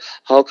Diesel,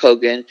 Hulk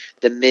Hogan,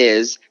 The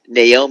Miz.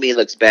 Naomi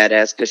looks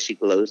badass because she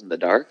glows in the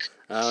dark.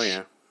 Oh,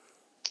 yeah.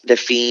 The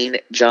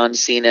Fiend, John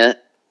Cena,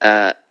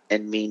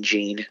 and Mean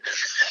Gene.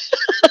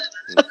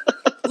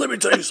 Let me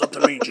tell you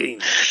something, Mean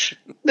Gene.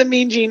 The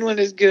Mean Gene one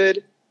is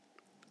good.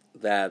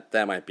 That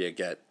might be a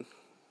get.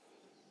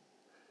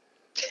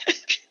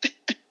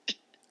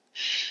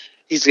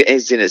 He's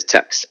in his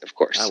tux, of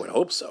course. I would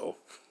hope so.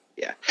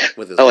 Yeah.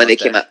 With his and mustache. they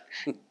came out.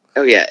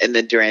 Oh, yeah, and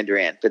then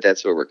Duran, but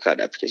that's where we're caught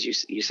up because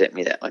you sent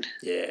me that one.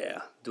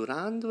 Yeah.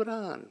 Duran.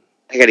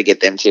 I got to get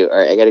them too. All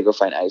right, I got to go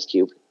find Ice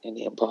Cube in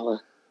the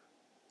Impala.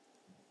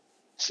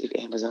 See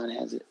if Amazon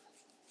has it.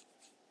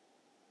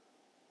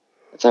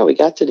 That's all we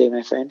got today,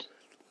 my friend.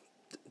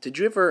 Did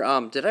you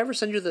ever did I ever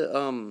send you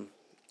the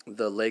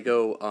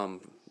Lego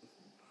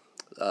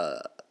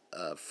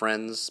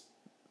Friends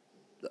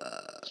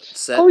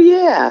set? Oh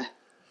yeah.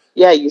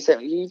 Yeah, you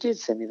did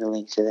send me the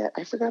link to that.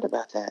 I forgot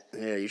about that.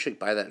 Yeah, you should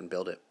buy that and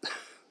build it.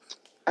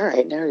 All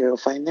right, now we're going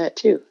to find that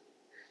too.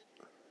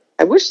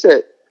 I wish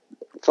the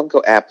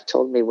Funko app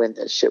told me when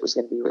this shit was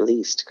going to be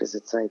released, because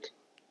it's like,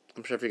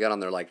 I'm sure if you got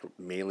on their like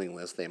mailing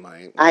list, they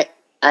might. I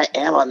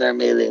am on their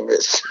mailing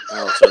list.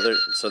 Oh,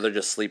 so they're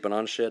just sleeping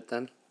on shit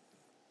then.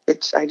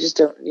 I just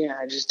don't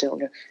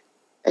know.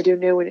 I don't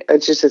know when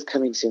it just says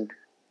coming soon.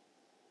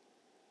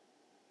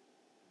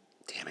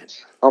 Damn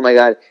it. Oh my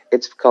god,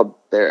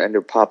 they're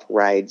under Pop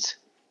Rides.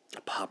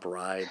 Pop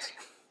rides.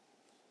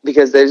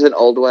 Because there's an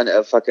old one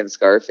of fucking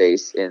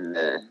Scarface in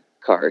the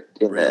cart.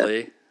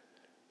 Really?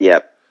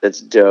 Yep,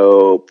 that's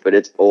dope, but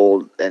it's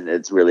old and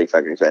it's really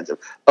fucking expensive.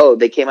 Oh,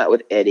 they came out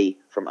with Eddie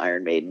from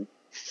Iron Maiden.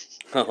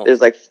 Oh.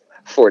 There's like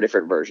 4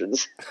 different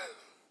versions.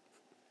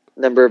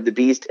 Number of the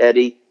Beast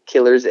Eddie,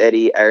 Killers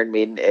Eddie, Iron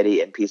Maiden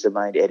Eddie, and Peace of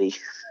Mind Eddie.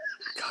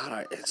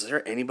 God, is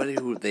there anybody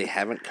who they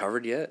haven't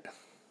covered yet?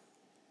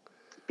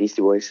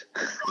 Beastie Boys.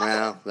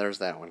 Well, there's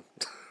that one.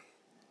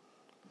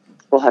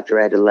 We'll have to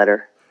write a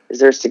letter. Is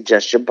there a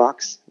suggestion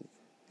box?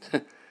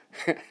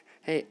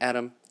 Hey,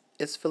 Adam,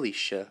 it's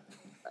Felicia.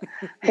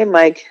 Hey,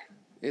 Mike,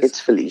 it's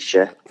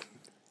Felicia.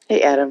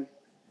 Hey, Adam,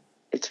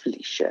 it's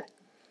Felicia.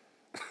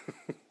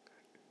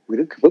 We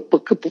don't give a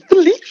fuck about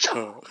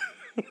Felicia.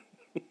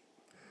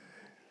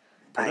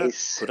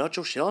 Ice. Put out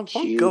your shit on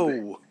Cube.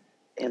 Funko.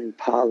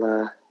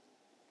 Impala.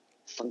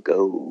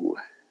 Funko.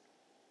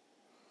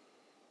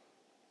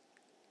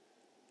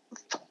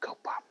 Funko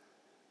Pop.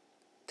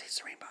 Taste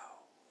the rainbow.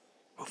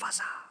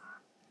 Mufasa.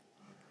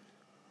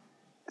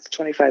 It's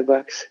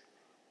 $25.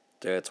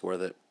 Dude, it's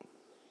worth it.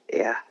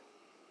 Yeah.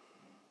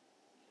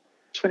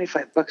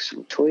 $25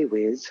 from Toy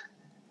Wiz.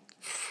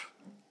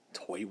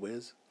 Toy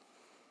Wiz?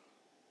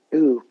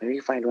 Ooh, maybe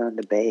you find one on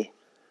the bay.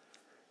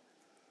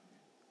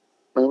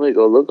 Let me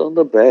go look on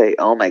the bay.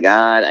 Oh my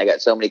god, I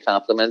got so many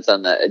compliments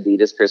on the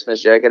Adidas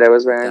Christmas jacket I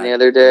was wearing the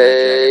other That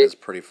jacket day. is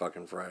pretty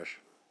fucking fresh.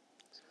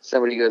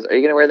 Somebody goes, "Are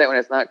you gonna wear that when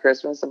it's not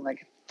Christmas?" I'm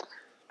like,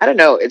 I don't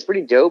know. It's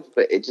pretty dope,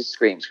 but it just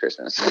screams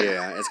Christmas.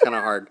 Yeah, it's kind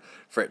of hard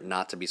for it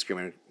not to be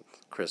screaming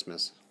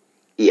Christmas.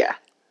 Yeah,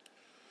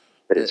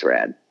 but it's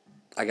rad.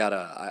 I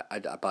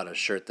bought a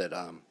shirt that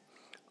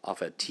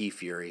off of T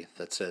Fury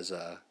that says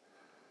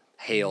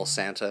 "Hail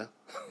Santa."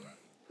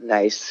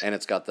 Nice. And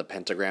it's got the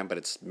pentagram, but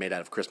it's made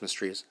out of Christmas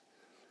trees.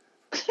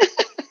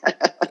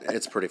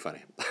 It's pretty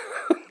funny.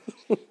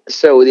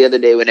 So the other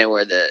day when I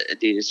wore the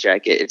Adidas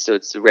jacket,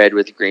 it's red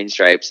with green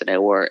stripes, and I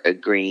wore a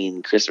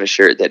green Christmas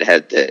shirt that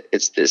had the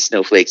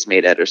snowflakes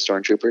made out of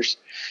stormtroopers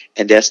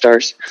and Death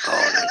Stars.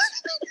 Oh,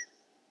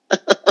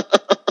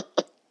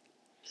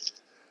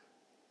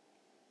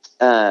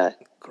 nice.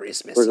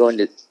 Christmas. We're going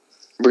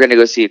to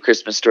go see A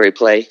Christmas Story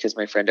play because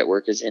my friend at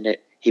work is in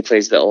it. He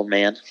plays the old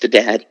man, the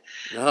dad.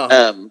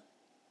 Oh.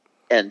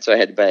 And so I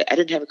had to buy. I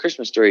didn't have a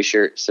Christmas Story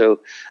shirt,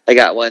 so I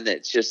got one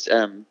that's just.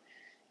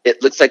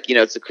 It looks like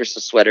it's a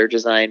Christmas sweater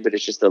design, but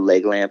it's just a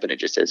leg lamp, and it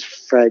just says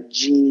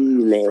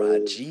 "Fragile."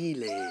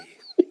 Fragile.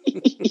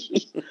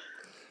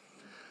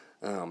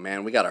 Oh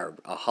man, we got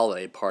a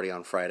holiday party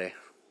on Friday.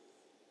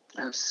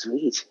 Oh,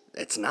 sweet.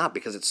 It's not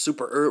because it's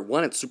super early.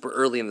 One, it's super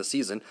early in the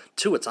season.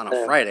 Two, it's on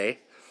a Friday.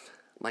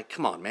 I'm like,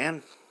 come on,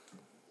 man.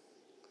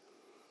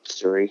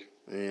 Story.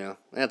 Yeah,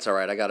 that's all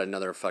right. I got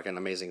another fucking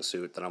amazing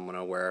suit that I'm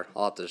gonna wear.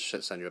 I'll have to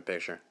send you a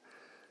picture.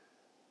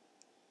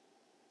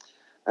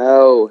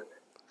 Oh,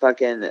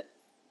 fucking.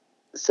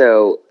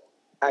 So,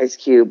 Ice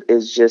Cube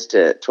is just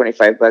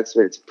 $25,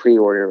 but it's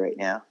pre-order right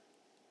now.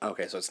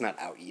 Okay, so it's not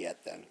out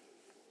yet then.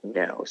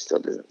 No, still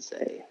doesn't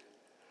say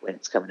when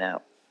it's coming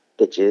out.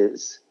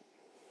 Bitches.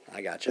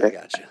 I got you.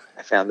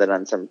 I found that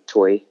on some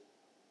toy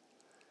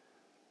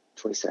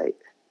site.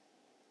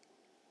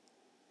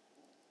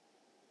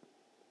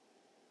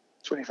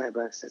 $25.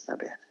 That's not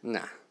bad.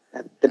 Nah.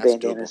 The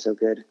bandana's so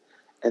good,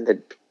 and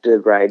the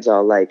ride's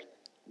all like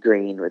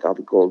green with all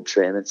the gold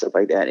trim and stuff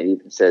like that. It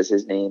even says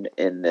his name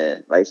in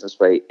the license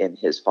plate in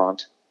his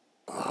font.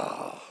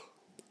 Oh,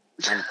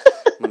 I'm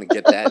gonna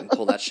get that and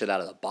pull that shit out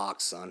of the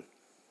box, son.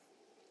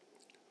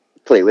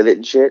 Play with it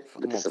and shit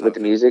with the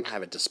music.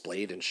 Have it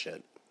displayed and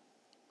shit.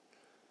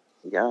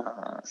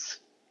 Yes.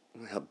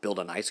 Help build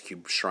an Ice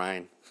Cube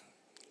shrine.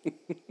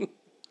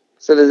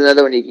 So there's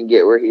another one you can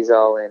get where he's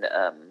all in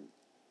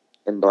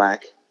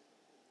black,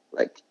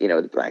 like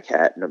with a black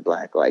hat and a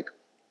black like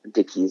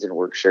Dickies and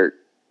work shirt,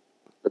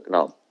 looking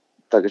all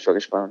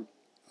thuggish bone.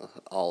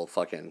 All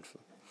fucking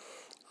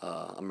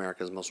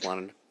America's Most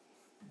Wanted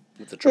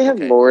with the They triple have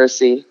K.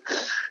 Morrissey.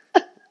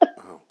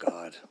 Oh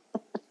God.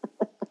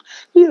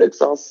 He looks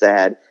all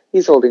sad.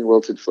 He's holding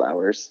wilted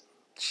flowers.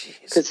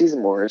 Jeez. Because he's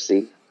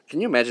Morrissey. Can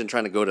you imagine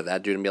trying to go to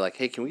that dude and be like,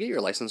 hey, can we get your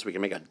license? We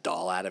can make a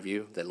doll out of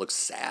you that looks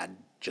sad,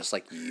 just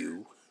like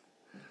you.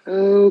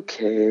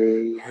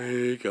 Okay.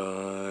 Hey,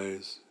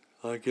 guys.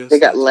 I guess They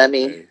got that's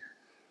Lemmy. Okay.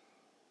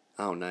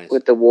 Oh, nice.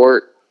 With the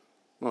wart.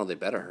 Well, they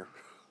better.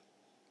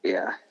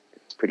 Yeah.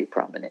 It's pretty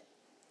prominent.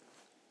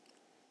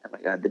 Oh my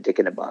God, the Dick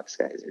in a Box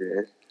guys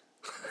are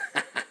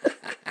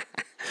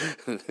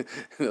it.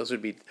 Those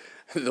would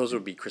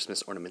be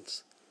Christmas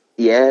ornaments.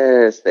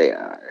 Yes, they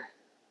are.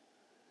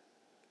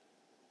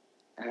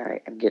 All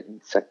right, I'm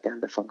getting sucked down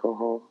the Funko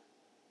hole.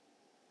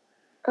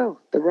 Oh,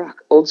 The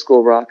Rock. Old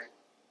school Rock.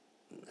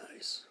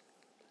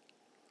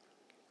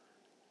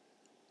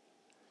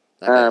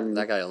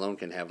 That guy alone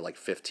can have like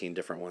 15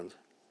 different ones.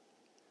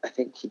 I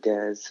think he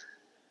does.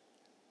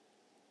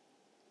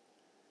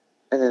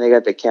 And then they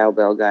got the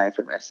cowbell guy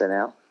from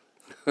SNL.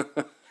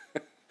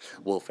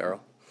 Will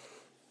Ferrell.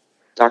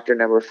 Doctor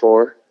Number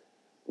 4.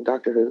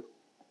 Doctor Who.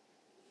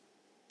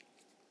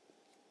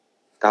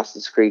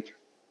 Dawson's Creek.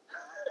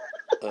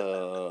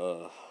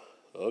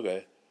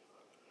 Okay.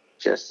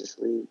 Justice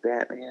League.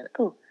 Batman.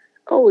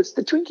 Oh, it's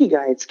the Twinkie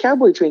guy. It's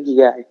Cowboy Twinkie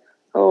guy.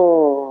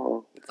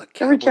 Oh. A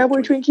Remember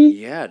Cowboy Twinkie? Twinkie?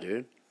 Yeah,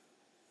 dude.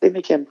 They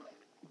make him.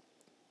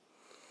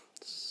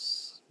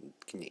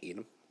 Can you eat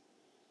him?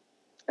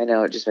 I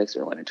know, it just makes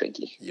me want a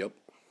Twinkie. Yep.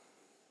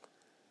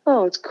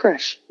 Oh, it's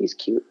Crush. He's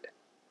cute.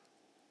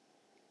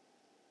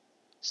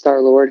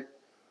 Star-Lord.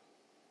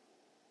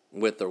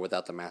 With or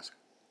without the mask?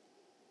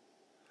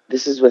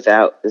 This is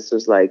without. This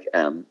was like,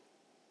 yeah,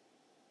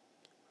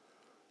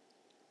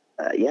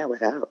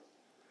 without.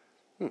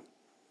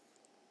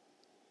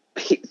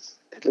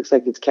 It looks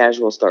like it's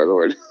casual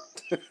Star-Lord.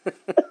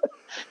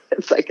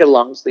 It's like a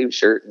long sleeve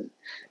shirt and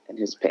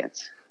his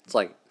pants. It's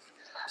like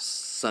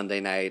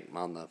Sunday night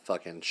on the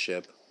fucking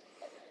ship,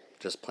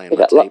 just playing They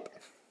my got tape.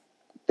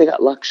 They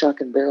got Lock,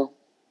 Shock, and Barrel.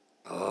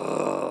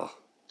 Oh,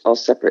 All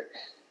separate.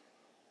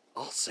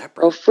 all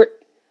separate. Oh,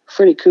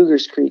 Freddy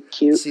Cougar's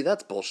cute. See,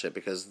 that's bullshit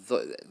because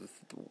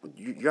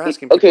you're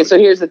asking people. Okay, so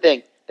here's the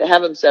thing: they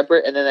have them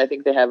separate, and then I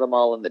think they have them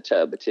all in the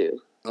tub too.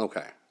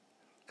 Okay,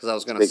 because I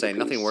was gonna say piece.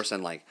 nothing worse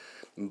than like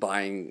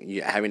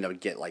having to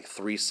get like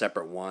 3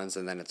 separate ones,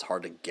 and then it's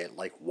hard to get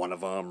like one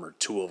of them or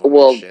 2 of them.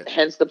 Well, and shit.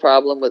 hence the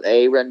problem with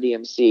Run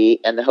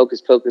DMC and the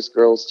Hocus Pocus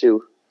girls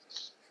too.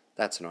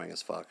 That's annoying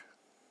as fuck.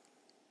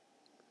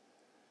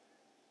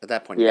 At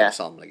that point, you Yeah. gotta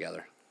sell them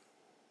together.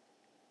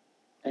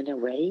 I know,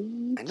 right?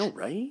 I know,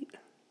 right?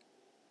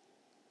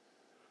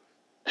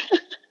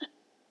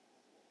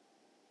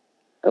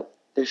 Oh,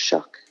 there's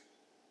Shock.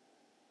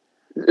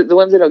 The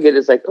ones I don't get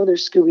is like, oh,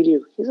 there's Scooby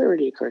Doo. He's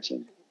already a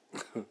cartoon.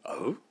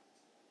 Oh.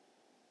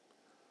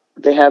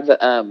 They have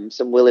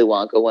some Willy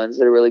Wonka ones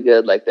that are really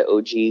good, like the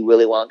OG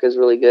Willy Wonka is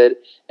really good,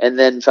 and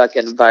then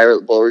fucking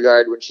Violet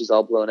Beauregard when she's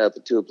all blown up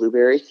into a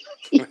blueberry.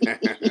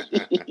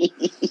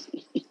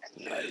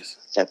 Nice.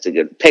 That's a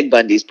good. Peg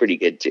Bundy's pretty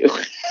good too.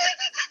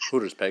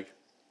 Hooters Peg.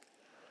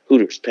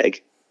 Hooters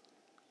Peg.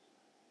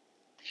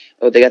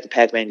 Oh, they got the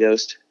Pac-Man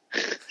ghost.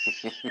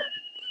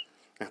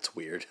 That's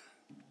weird.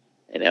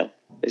 I know.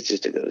 It's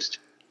just a ghost.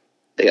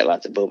 They got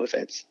lots of Boba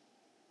Fett's.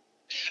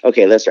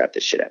 Okay, let's wrap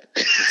this shit up.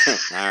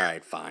 All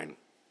right, fine.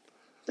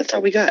 That's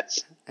all we got.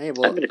 Hey,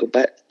 well, I'm gonna go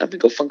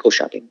Funko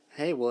shopping.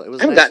 Hey, well, it was.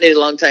 I haven't nice. gotten it in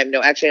a long time.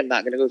 No, actually, I'm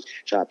not gonna go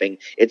shopping.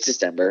 It's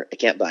December. I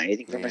can't buy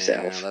anything for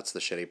myself. Yeah, that's the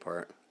shitty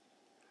part.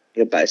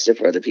 I buy stuff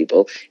for other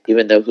people,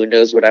 even though who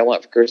knows what I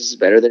want for Christmas is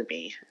better than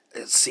me.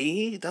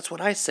 See, that's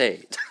what I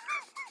say.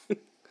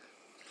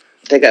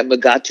 They got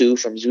Mugatu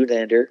from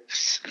Zoolander.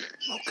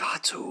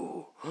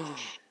 Mogatu.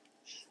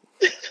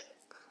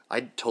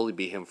 I'd totally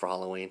be him for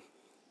Halloween.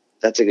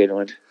 That's a good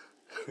one.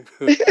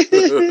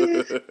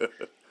 Is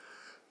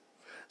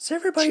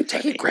everybody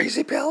taking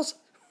crazy pills?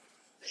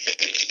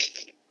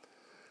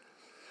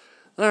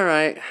 All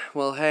right.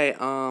 Well, hey,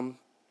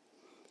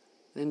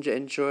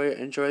 enjoy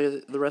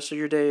the rest of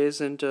your days,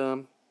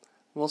 and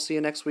we'll see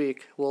you next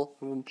week. Well,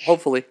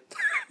 hopefully.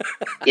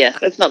 Yeah,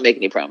 let's not make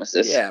any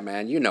promises. Yeah,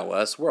 man, you know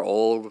us. We're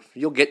old.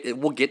 We'll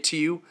get to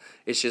you.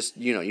 It's just,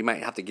 you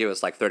might have to give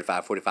us like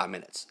 35, 45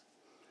 minutes.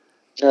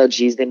 Oh,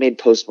 geez, they made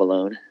Post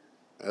Malone.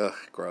 Ugh,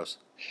 gross.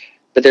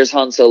 But there's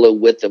Han Solo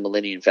with the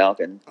Millennium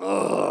Falcon.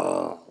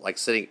 Oh, like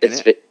sitting in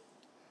It's it?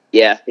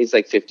 Yeah, he's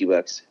like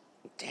 $50.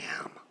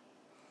 Damn.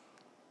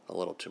 A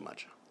little too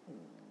much.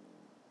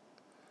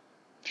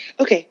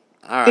 Okay.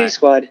 All Goody right.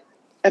 Squad,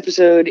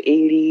 episode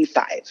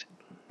 85.